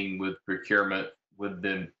of thing with procurement with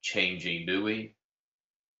them changing, do we?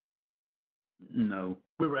 No.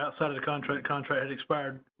 We were outside of the contract. Contract had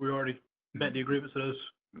expired. We already met the agreements of those,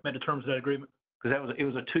 met the terms of that agreement. Because it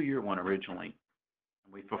was a 2-year one originally.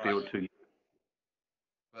 We fulfilled 2 years.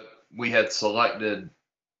 But we had selected,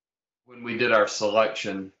 when we did our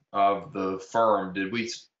selection of the firm, did we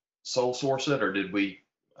sole source it or did we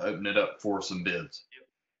open it up for some bids?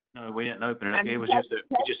 No, we didn't open it. It was just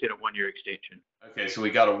we just did a 1-year extension. Okay, so we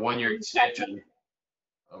got a 1-year extension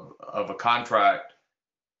of a contract,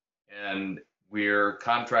 and we're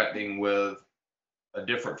contracting with a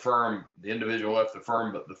different firm. The individual left the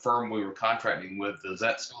firm, but the firm we were contracting with, does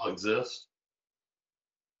that still exist?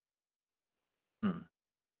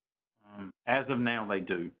 As of now, they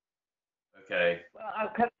do. Okay, Well,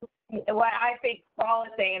 'cause what I think Paul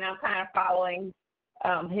is saying, I'm kind of following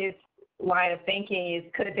his line of thinking,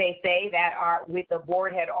 is could they say that the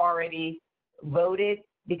board had already voted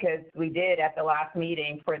because we did at the last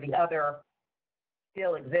meeting for the other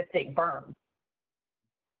still existing firms.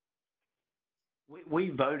 We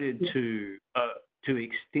voted to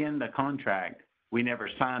extend the contract. We never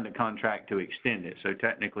signed a contract to extend it. So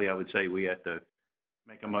technically, I would say we have to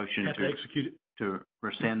make a motion Have to execute it. to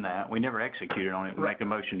rescind that. We never executed on it. We make a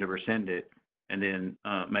motion to rescind it and then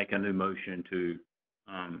make a new motion to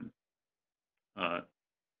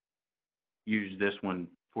use this one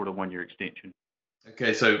for the 1-year extension.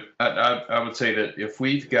 Okay, so I would say that if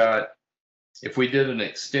we did an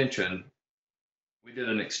extension, with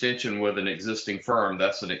an existing firm,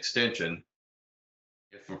 that's an extension.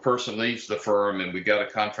 If a person leaves the firm and we got a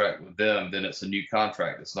contract with them, then it's a new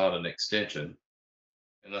contract. It's not an extension.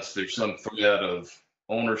 Unless there's some threat of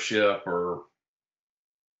ownership or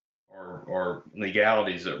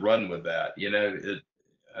legalities that run with that. You know,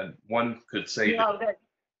 one could say that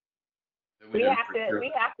we have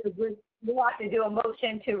to do a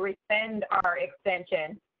motion to rescind our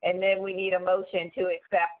extension, and then we need a motion to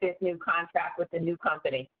accept this new contract with the new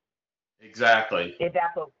company. Exactly. Is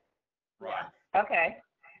that what? Right. Okay.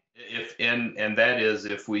 And that is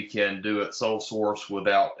if we can do it sole source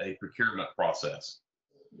without a procurement process.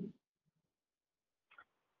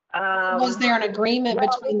 Was there an agreement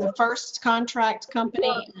between the first contract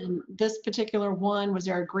company and this particular one? Was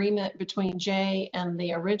there agreement between Jay and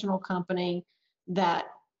the original company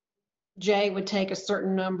that Jay would take a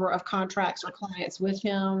certain number of contracts or clients with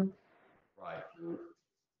him? Right.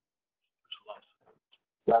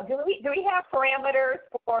 Well, do we have parameters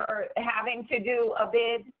for having to do a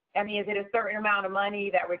bid? I mean, is it a certain amount of money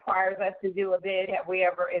that requires us to do a bid? Have we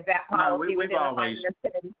ever, is that policy? No,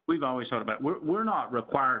 we've always thought about it. We're not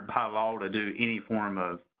required by law to do any form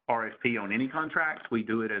of RFP on any contracts. We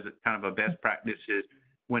do it as a kind of a best practices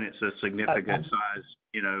when it's a significant size,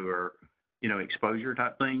 or, exposure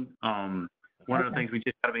type thing. One of the things we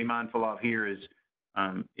just got to be mindful of here is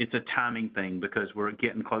it's a timing thing because we're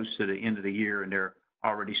getting close to the end of the year and they're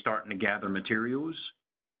already starting to gather materials.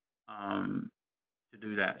 To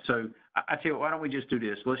do that. So I tell you, why don't we just do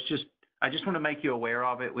this? I just want to make you aware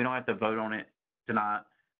of it. We don't have to vote on it tonight.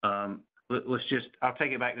 I'll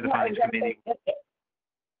take it back to the finance committee.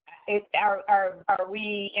 Are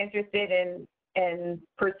we interested in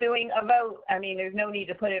pursuing a vote? I mean, there's no need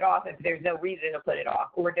to put it off if there's no reason to put it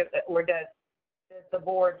off, or does the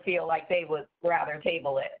board feel like they would rather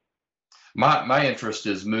table it? My interest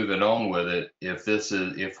is moving on with it.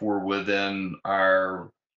 If we're within our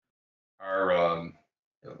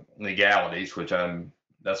legalities,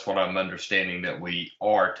 that's what I'm understanding that we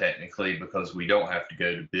are technically, because we don't have to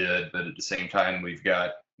go to bid, but at the same time we've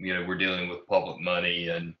got, we're dealing with public money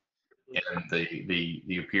and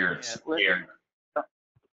the appearance here.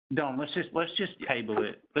 Dawn, let's just table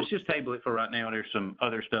it. Let's just table it for right now. There's some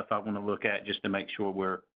other stuff I want to look at just to make sure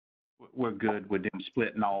we're good with them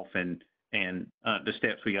splitting off and the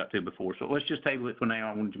steps we got to before. So let's just table it for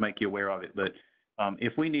now. I wanted to make you aware of it, but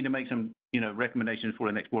if we need to make some, recommendations for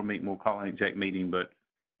the next board meeting, we'll call an exec meeting, but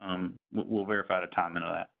we'll verify the timing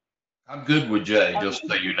of that. I'm good with Jay, just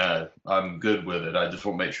so you know. I'm good with it. I just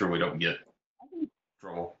want to make sure we don't get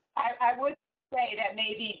trouble. I would say that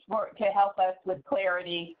maybe to help us with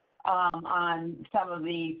clarity on some of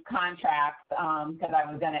these contracts, because I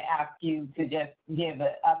was going to ask you to just give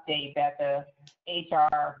an update that the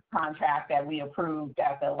HR contract that we approved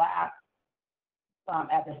at the last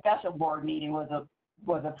at the special board meeting was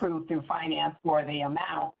approved through finance for the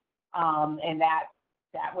amount, and that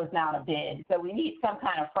was not a bid. So we need some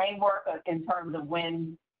kind of framework in terms of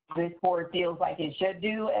when this board feels like it should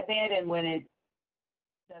do a bid and when it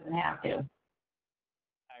doesn't have to.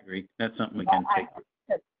 I agree. That's something we can take.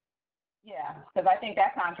 Yeah, because I think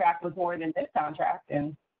that contract was more than this contract,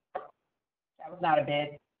 and that was not a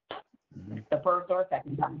bid, the first or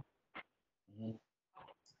second time.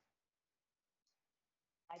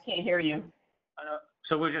 I can't hear you.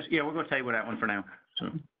 So we're going to table that one for now. So.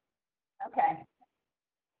 Okay.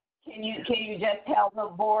 Can you just tell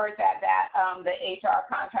the board that the HR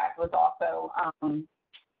contract was also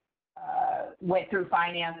went through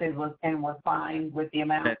finances and was fine with the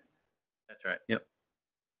amount? That's right. Yep.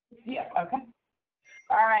 Yeah. Okay.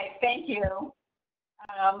 All right. Thank you.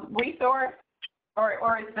 Resource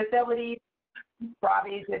or facilities.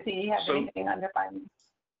 Robbie, does he have anything under finance?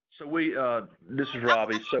 So this is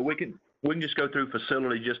Robbie. So we can just go through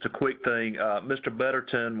facility, just a quick thing. Mr.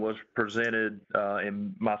 Betterton was presented,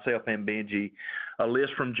 and myself and Benji, a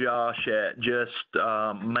list from Josh at just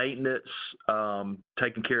maintenance,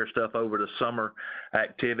 taking care of stuff over the summer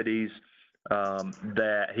activities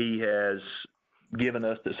that he has given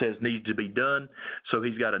us that says needs to be done. So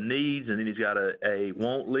he's got a needs and then he's got a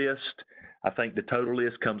want list. I think the total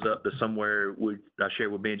list comes up to somewhere, I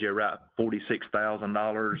shared with Benji, around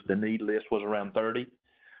 $46,000. The need list was around 30.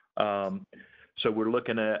 So we're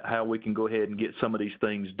looking at how we can go ahead and get some of these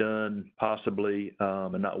things done possibly,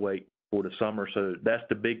 and not wait for the summer. So that's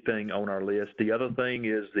the big thing on our list. The other thing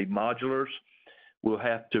is the modulars. We'll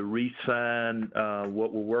have to re-sign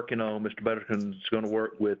what we're working on. Mr. Betterton's going to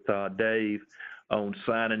work with Dave on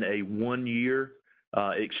signing a 1-year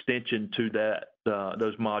extension to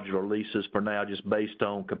those modular leases for now, just based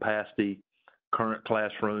on capacity, current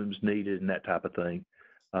classrooms needed, and that type of thing.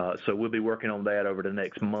 So we'll be working on that over the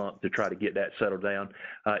next month to try to get that settled down.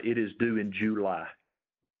 It is due in July.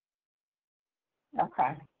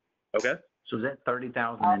 Okay. Okay. So is that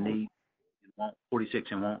 30,000 in need?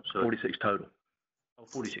 46 and won't? So 46 total. Oh,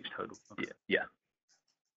 46 total. Okay. Yeah.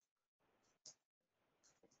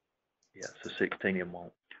 Yeah, so 16 and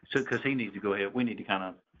won't. So, because he needs to go ahead, we need to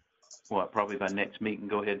kind of, probably by next meeting,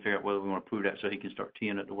 go ahead and figure out whether we want to approve that so he can start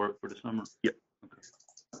teeing it to work for the summer? Yep. Okay.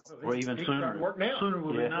 Or even sooner. Work now. Sooner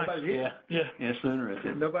will be nice. Yeah,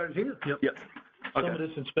 sooner. Nobody's here. Yep. Some of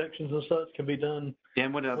this inspections and such can be done.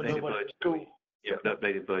 And with the when updated nobody's budget, at school. yeah, the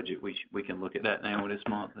updated budget, we can look at that now this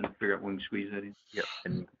month and figure out when we can squeeze that in. Yep.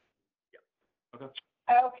 And Okay.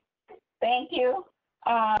 Okay, thank you.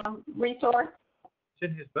 Resource?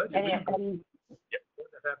 It's in his budget. Any- Yep.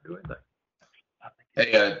 Wouldn't have to do anything.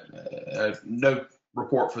 Hey, no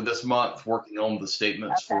report for this month, working on the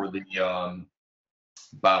statements Okay. for the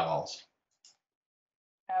bylaws.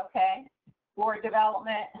 Okay. Board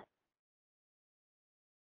development?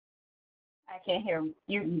 I can't hear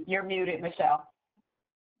you. You're muted, Michelle.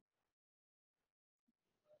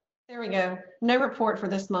 There we go. No report for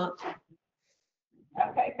this month.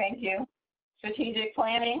 Okay, thank you. Strategic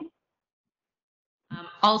planning?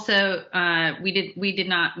 Also, we did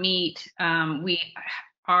not meet. We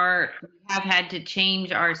have had to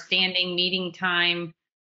change our standing meeting time.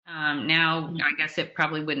 Now, I guess it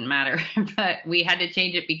probably wouldn't matter, but we had to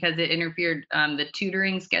change it because it interfered. The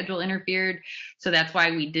tutoring schedule interfered, so that's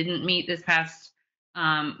why we didn't meet this past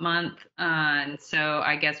month. And so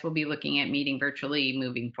I guess we'll be looking at meeting virtually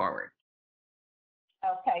moving forward.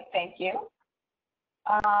 Okay, thank you.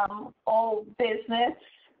 Old business,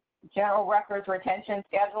 general records retention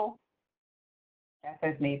schedule. That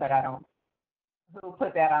says me, but I don't. Who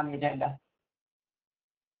put that on the agenda?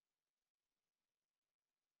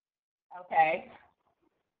 Okay.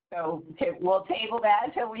 So we'll table that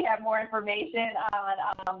until we have more information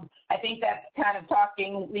on, I think that's kind of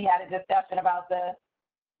talking, we had a discussion about the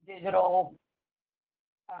digital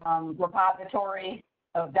repository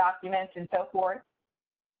of documents and so forth,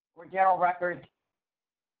 or general records.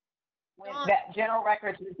 When that general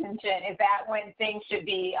records retention, is that when things should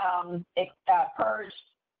be purged?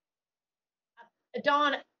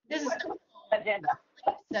 Dawn, this is Agenda.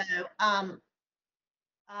 so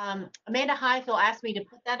Amanda Highfield asked me to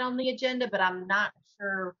put that on the agenda, but I'm not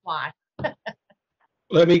sure why. Can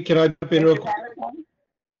I jump in real quick?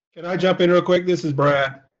 Can I jump in real quick? This is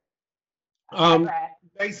Brad.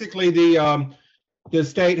 Basically, the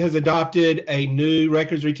state has adopted a new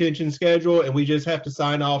records retention schedule, and we just have to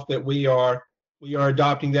sign off that we are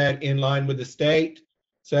adopting that in line with the state.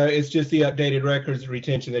 So it's just the updated records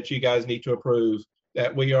retention that you guys need to approve,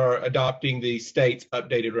 that we are adopting the state's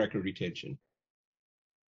updated record retention.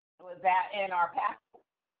 Was that in our pack?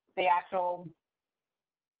 The actual?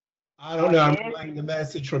 I don't know. I'm relaying the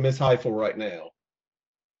message from Ms. Heifel right now.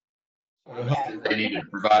 Okay. They need to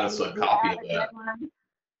provide us a copy of that.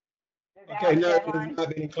 Okay, no, it has not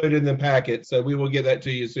been included in the packet, so we will get that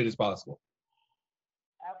to you as soon as possible.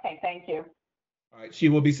 Okay, thank you. All right, she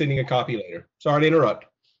will be sending a copy later. Sorry to interrupt.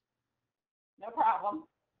 No problem.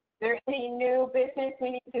 Is there any new business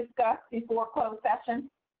we need to discuss before closed session?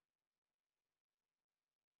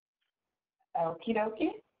 Okie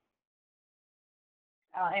dokie.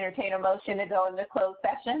 I'll entertain a motion to go into closed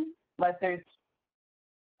session, unless there's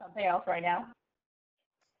something else right now.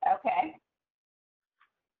 Okay.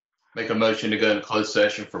 Make a motion to go into closed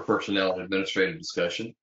session for personnel and administrative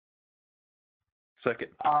discussion. Second.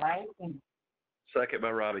 All right. Second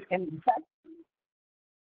by Robbie.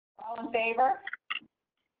 All in favor?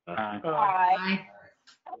 Aye. Aye.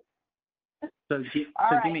 So, give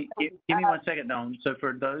me 1 second, Dawn. So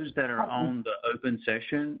for those that are on the open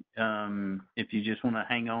session, if you just want to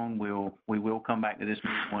hang on, we will come back to this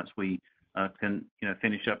meeting once we can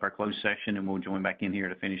finish up our closed session, and we'll join back in here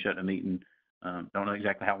to finish up the meeting. Don't know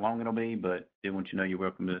exactly how long it'll be, but they want you to know you're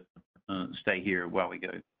welcome to stay here while we go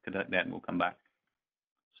conduct that, and we'll come back.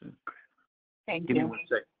 So, Thank give me you. 1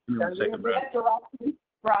 second. Give me 1 second, bro.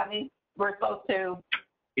 Rodney, we're supposed to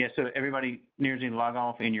Yeah, so everybody needs to log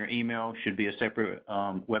off. In your email should be a separate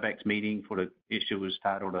WebEx meeting for the issue was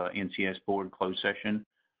titled NCS Board Closed Session.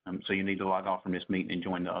 So you need to log off from this meeting and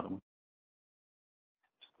join the other one.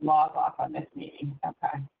 Log off on this meeting,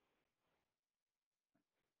 okay.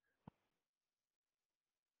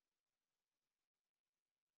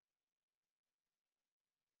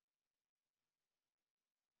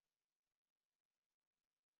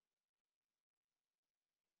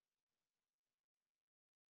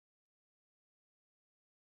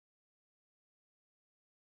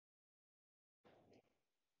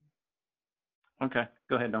 Okay,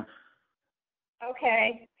 go ahead, Dawn.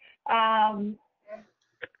 Okay.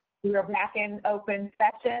 We're back in open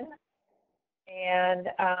session, and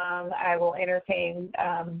I will entertain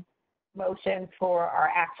motions for our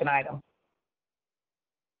action item.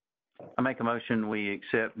 I make a motion we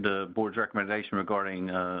accept the board's recommendation regarding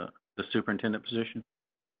the superintendent position.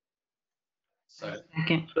 Second.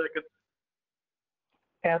 Second.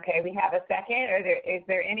 Okay, we have a second. Is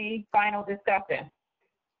there any final discussion?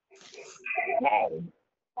 Okay,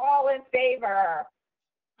 all in favor?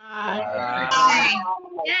 Aye.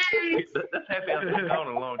 That's happy I've been gone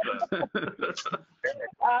a long time.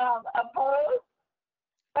 Opposed?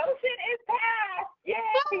 Motion is passed. Yay!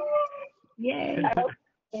 Yay.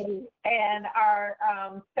 Okay. And our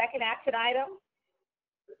second action item?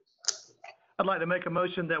 I'd like to make a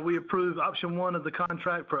motion that we approve option 1 of the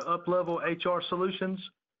contract for Up-Level HR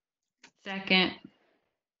Solutions. Second.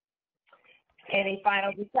 Any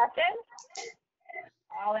final discussion?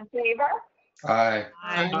 All in favor? Aye.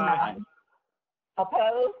 Aye.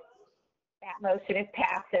 Opposed? That motion is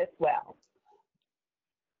passed as well.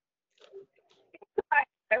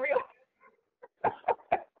 Everyone. Okay,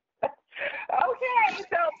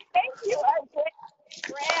 so thank you again.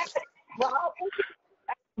 Grant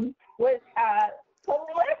was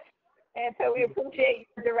coolest, and so we appreciate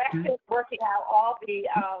your direction working out all the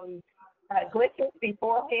glitches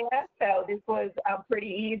beforehand. So this was pretty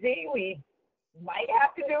easy. We might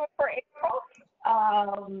have to do it for April,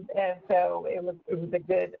 and so it was a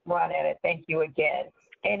good run at it. Thank you again.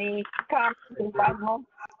 Any comments and final?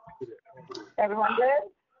 Everyone good?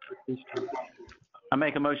 I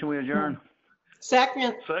make a motion we adjourn.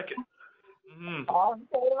 Second. Second. Mm-hmm. All in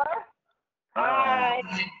favor? Aye.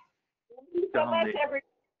 Thank you so much, everyone.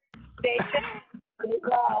 Stay safe.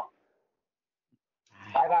 Well.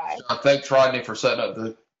 Bye-bye. Thanks, Rodney, for setting up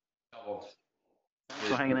the.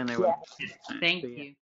 Still hanging in there. Yeah. Thank you.